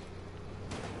good.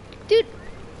 Dude.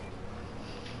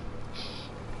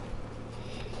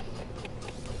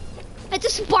 It's a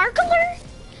sparkler?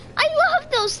 I love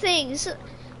those things.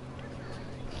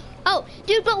 Oh,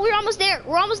 dude, but we're almost there.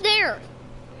 We're almost there.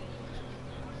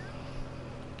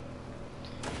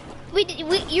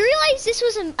 You realize this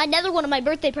was another one of my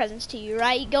birthday presents to you,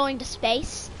 right? Going to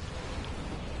space.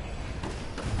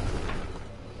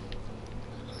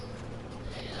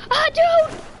 Ah,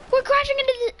 dude! We're crashing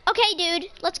into the... Okay,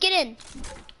 dude, let's get in.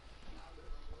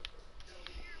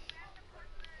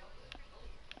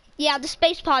 Yeah, the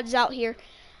space pod's out here.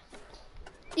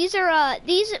 These are,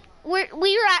 those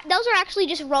are actually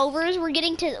just rovers. We're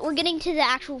getting to the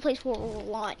actual place where we'll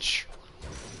launch.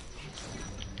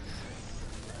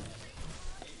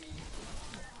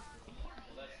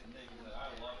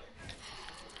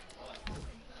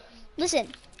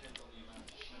 Listen.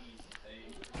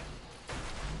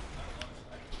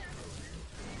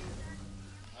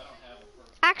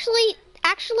 Actually,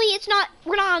 it's not.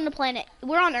 We're not on the planet.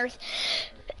 We're on Earth.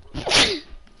 Okay.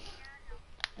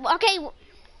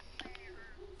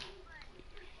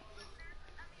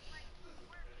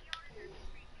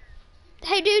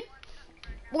 Hey, dude.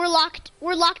 We're locked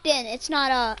in. It's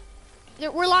not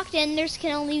we're locked in. There's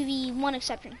can only be one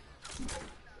exception.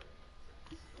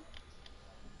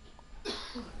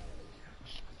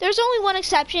 There's only one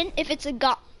exception if it's a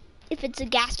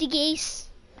ghasty geese.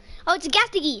 Oh, it's a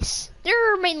ghasty geese.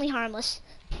 They're mainly harmless.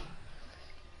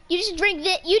 You just drink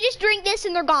this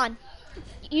and they're gone.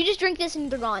 You just drink this and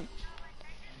they're gone.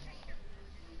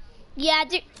 Yeah,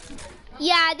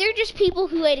 they're just people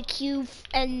who ate a cube,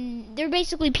 and they're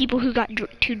basically people who got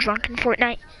too drunk in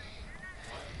Fortnite.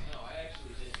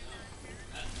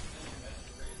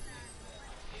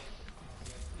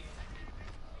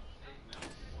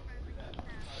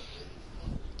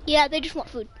 Yeah, they just want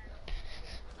food.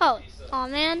 Oh, aw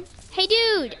man. Hey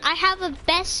dude, I have a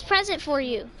best present for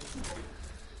you.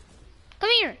 Come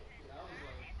here.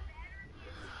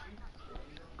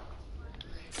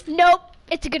 Nope,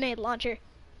 it's a grenade launcher.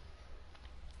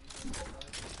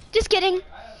 Just kidding.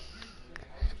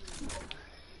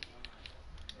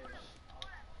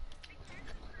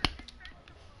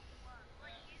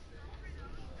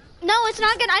 No, it's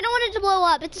not gonna, I don't want it to blow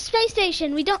up. It's a space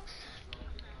station. We don't.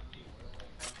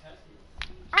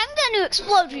 I'm gonna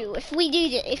explode you if we do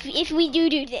if we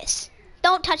do this.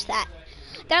 Don't touch that.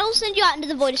 That'll send you out into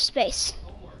the void of space.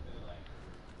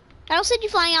 That'll send you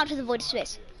flying out to the void of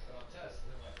space.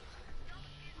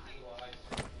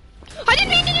 I didn't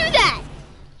mean to do that!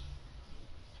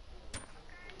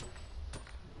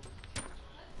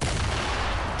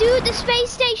 Dude, the space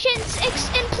station's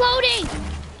imploding!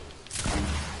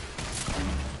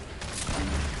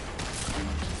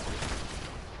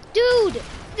 Dude,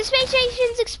 the space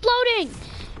station's exploding!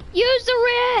 Use the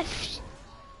rift!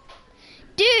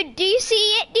 Dude, do you see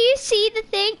it? Do you see the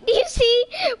thing? Do you see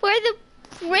where the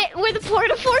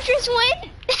Porta Fortress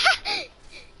went?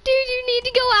 Dude, you need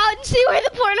to go out and see where the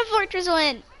Porta Fortress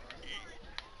went.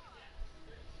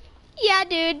 Yeah,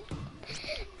 dude.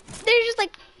 They're just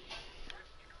like...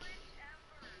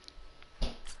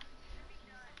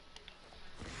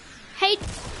 Hey...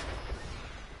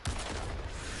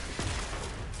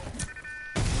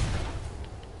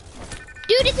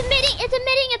 Dude, it's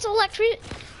emitting its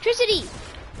electricity.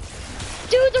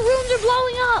 Dude, the rooms are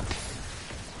blowing up.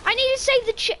 I need to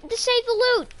save the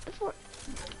loot before...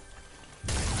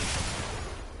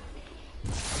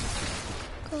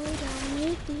 Go down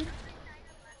with me.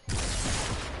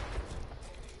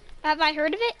 Have I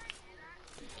heard of it?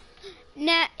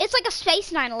 Nah, it's like a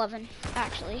space 9/11,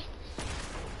 actually.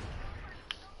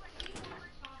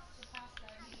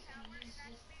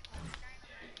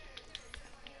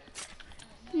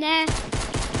 Nah.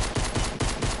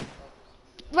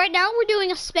 Right now we're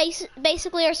doing a space,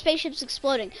 basically our spaceship's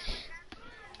exploding.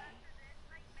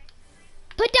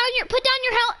 Put down your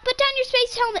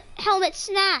space helmet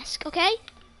snask, okay?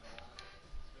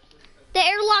 The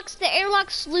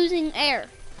airlock's losing air.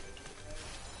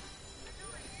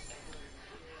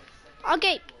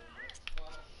 Okay.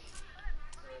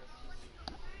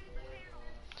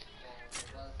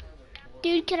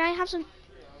 Dude, can I have some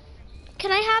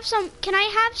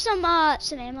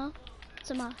ammo?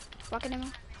 Some rocket ammo?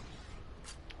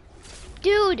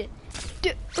 Dude,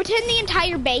 pretend the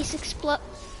entire base explode.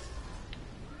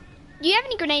 Do you have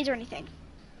any grenades or anything?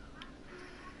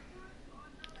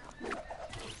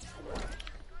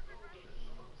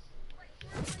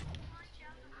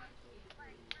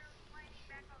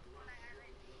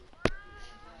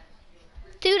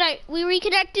 Dude, we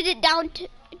reconnected it down to,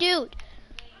 dude,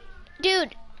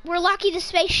 we're lucky the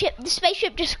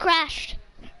spaceship just crashed.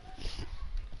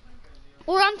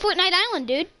 We're on Fortnite Island,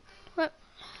 dude.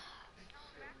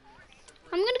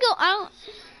 I'm gonna go out.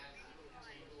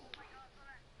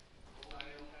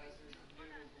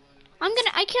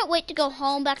 I can't wait to go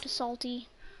home, back to Salty.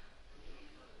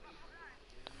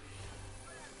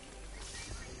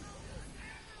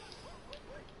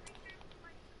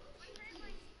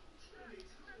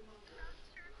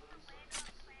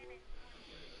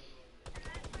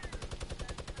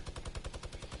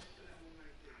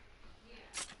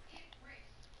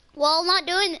 Well, I'm not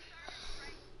doing it.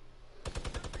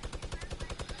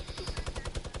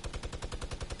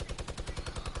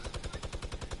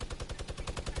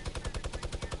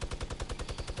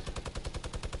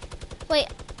 Wait,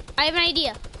 I have an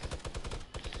idea.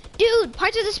 Dude,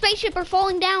 parts of the spaceship are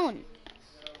falling down.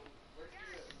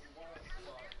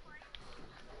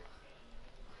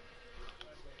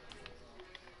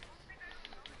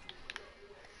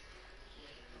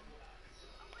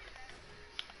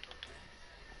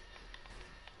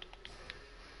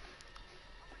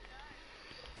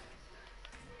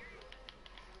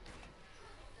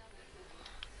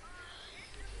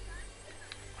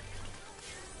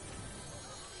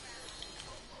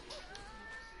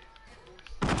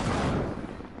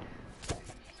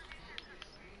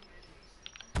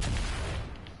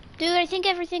 Dude, I think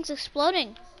everything's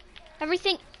exploding.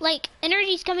 Everything, like,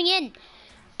 energy's coming in.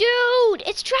 Dude,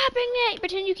 it's trapping it.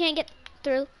 Pretend you can't get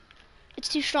through. It's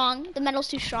too strong. The metal's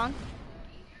too strong.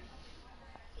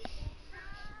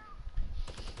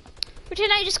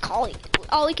 Pretend I just call it.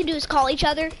 All we can do is call each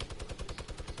other.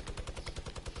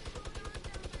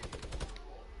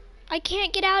 I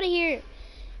can't get out of here.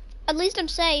 At least I'm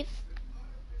safe.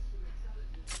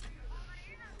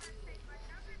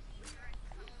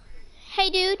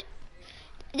 Hey, dude.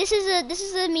 This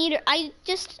is a meteor.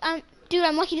 Dude,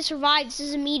 I'm lucky to survive. This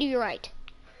is a meteorite.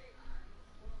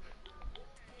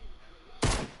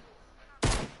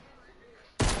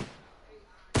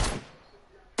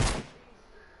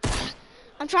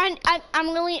 I'm trying.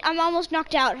 I'm almost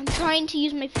knocked out. I'm trying to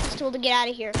use my pistol to get out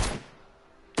of here.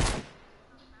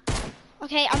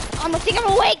 Okay, I think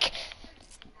I'm awake.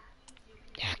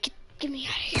 Get me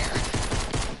out of here.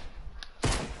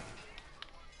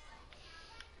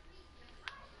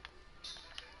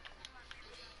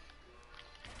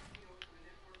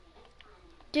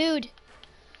 Dude,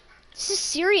 this is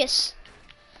serious.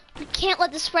 We can't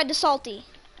let this spread to Salty.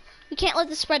 We can't let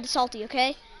this spread to Salty,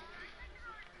 okay?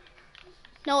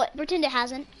 No, pretend it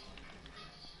hasn't.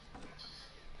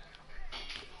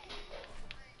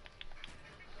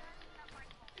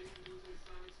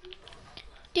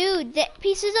 Dude, the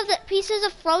pieces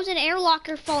of frozen airlock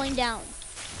are falling down.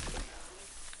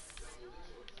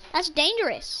 That's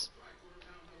dangerous.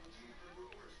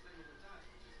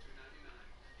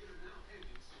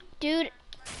 Dude.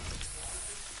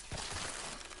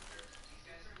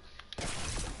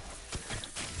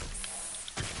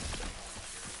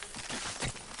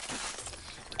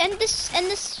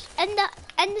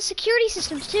 And the security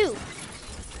systems too.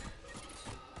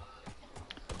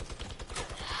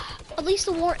 At least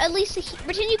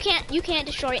pretend you can't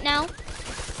destroy it now.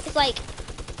 It's like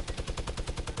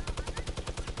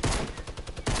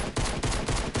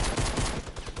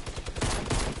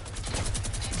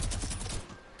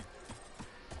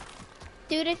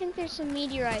dude, I think there's some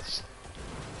meteorites.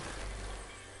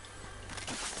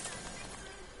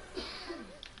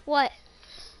 What?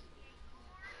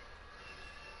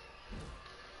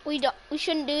 We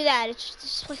shouldn't do that. It's just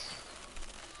this place.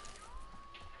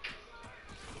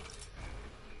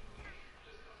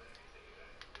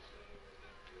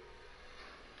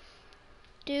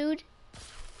 Dude,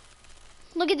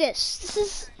 look at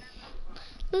this.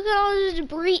 Look at all the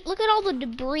debris. Look at all the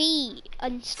debris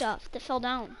and stuff that fell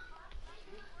down.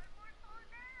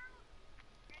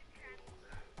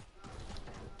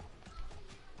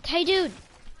 Hey, dude.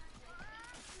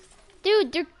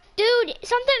 Dude,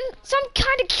 some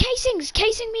kind of casing's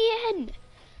casing me in.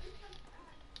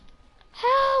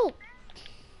 Help!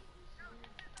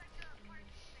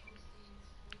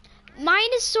 Mine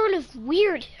is sort of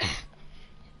weird.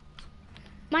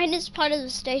 Mine is part of the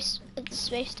space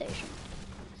station.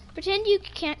 Pretend you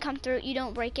can't come through. You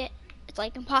don't break it. It's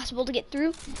like impossible to get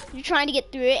through. You're trying to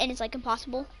get through it, and it's like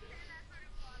impossible.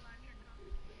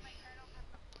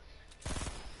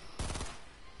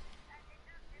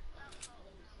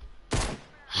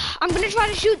 I'm gonna try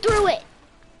to shoot through it.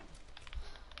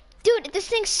 Dude, this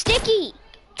thing's sticky.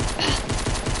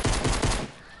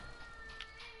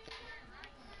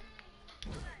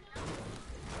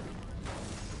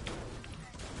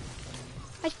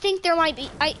 I think there might be,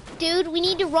 dude, we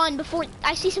need to run before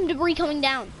I see some debris coming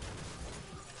down.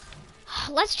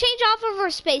 Let's change off of our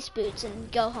space boots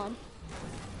and go home.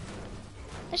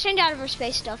 Let's change out of our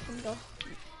space stuff and go.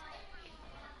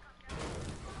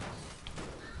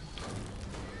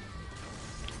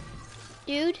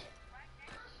 Dude.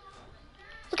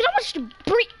 Look at how much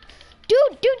debris.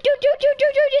 Dude,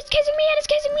 it's casing me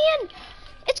in.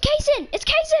 It's casing.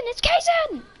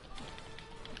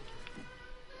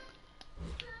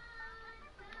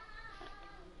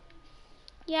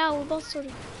 Yeah, we're both sort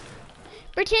of.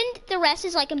 Pretend the rest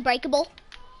is like unbreakable.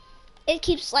 It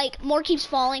keeps like, more keeps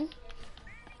falling.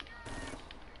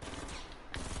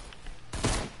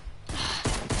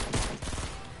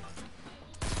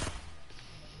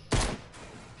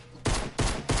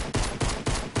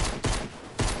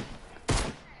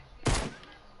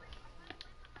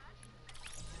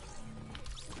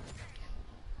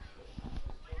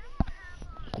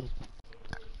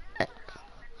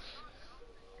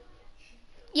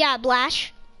 Yeah,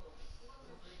 Blash.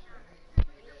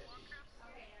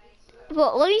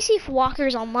 Well, let me see if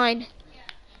Walker's online.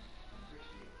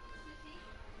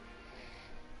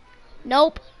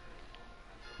 Nope.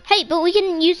 Hey, but we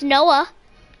can use Noah.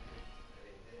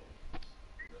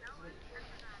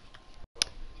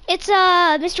 It's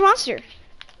Mr. Monster.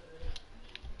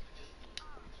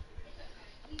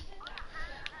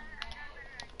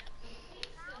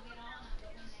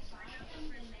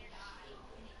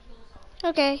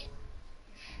 Okay.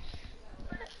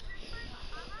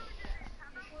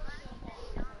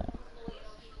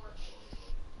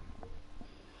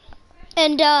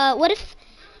 And what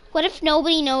if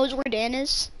nobody knows where Dan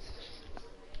is?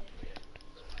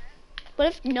 What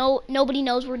if nobody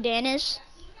knows where Dan is?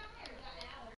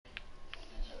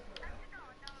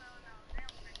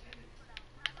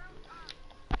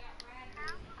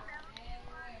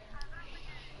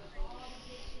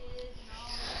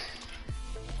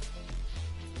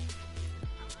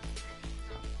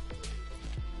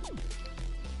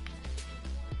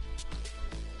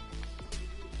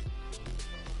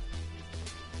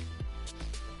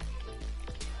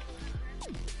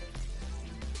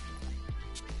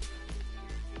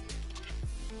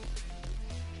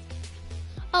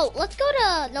 Oh, let's go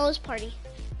to Noah's party.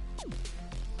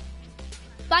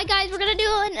 Bye guys,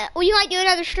 we might do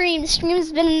another stream. The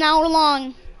stream's been an hour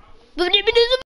long.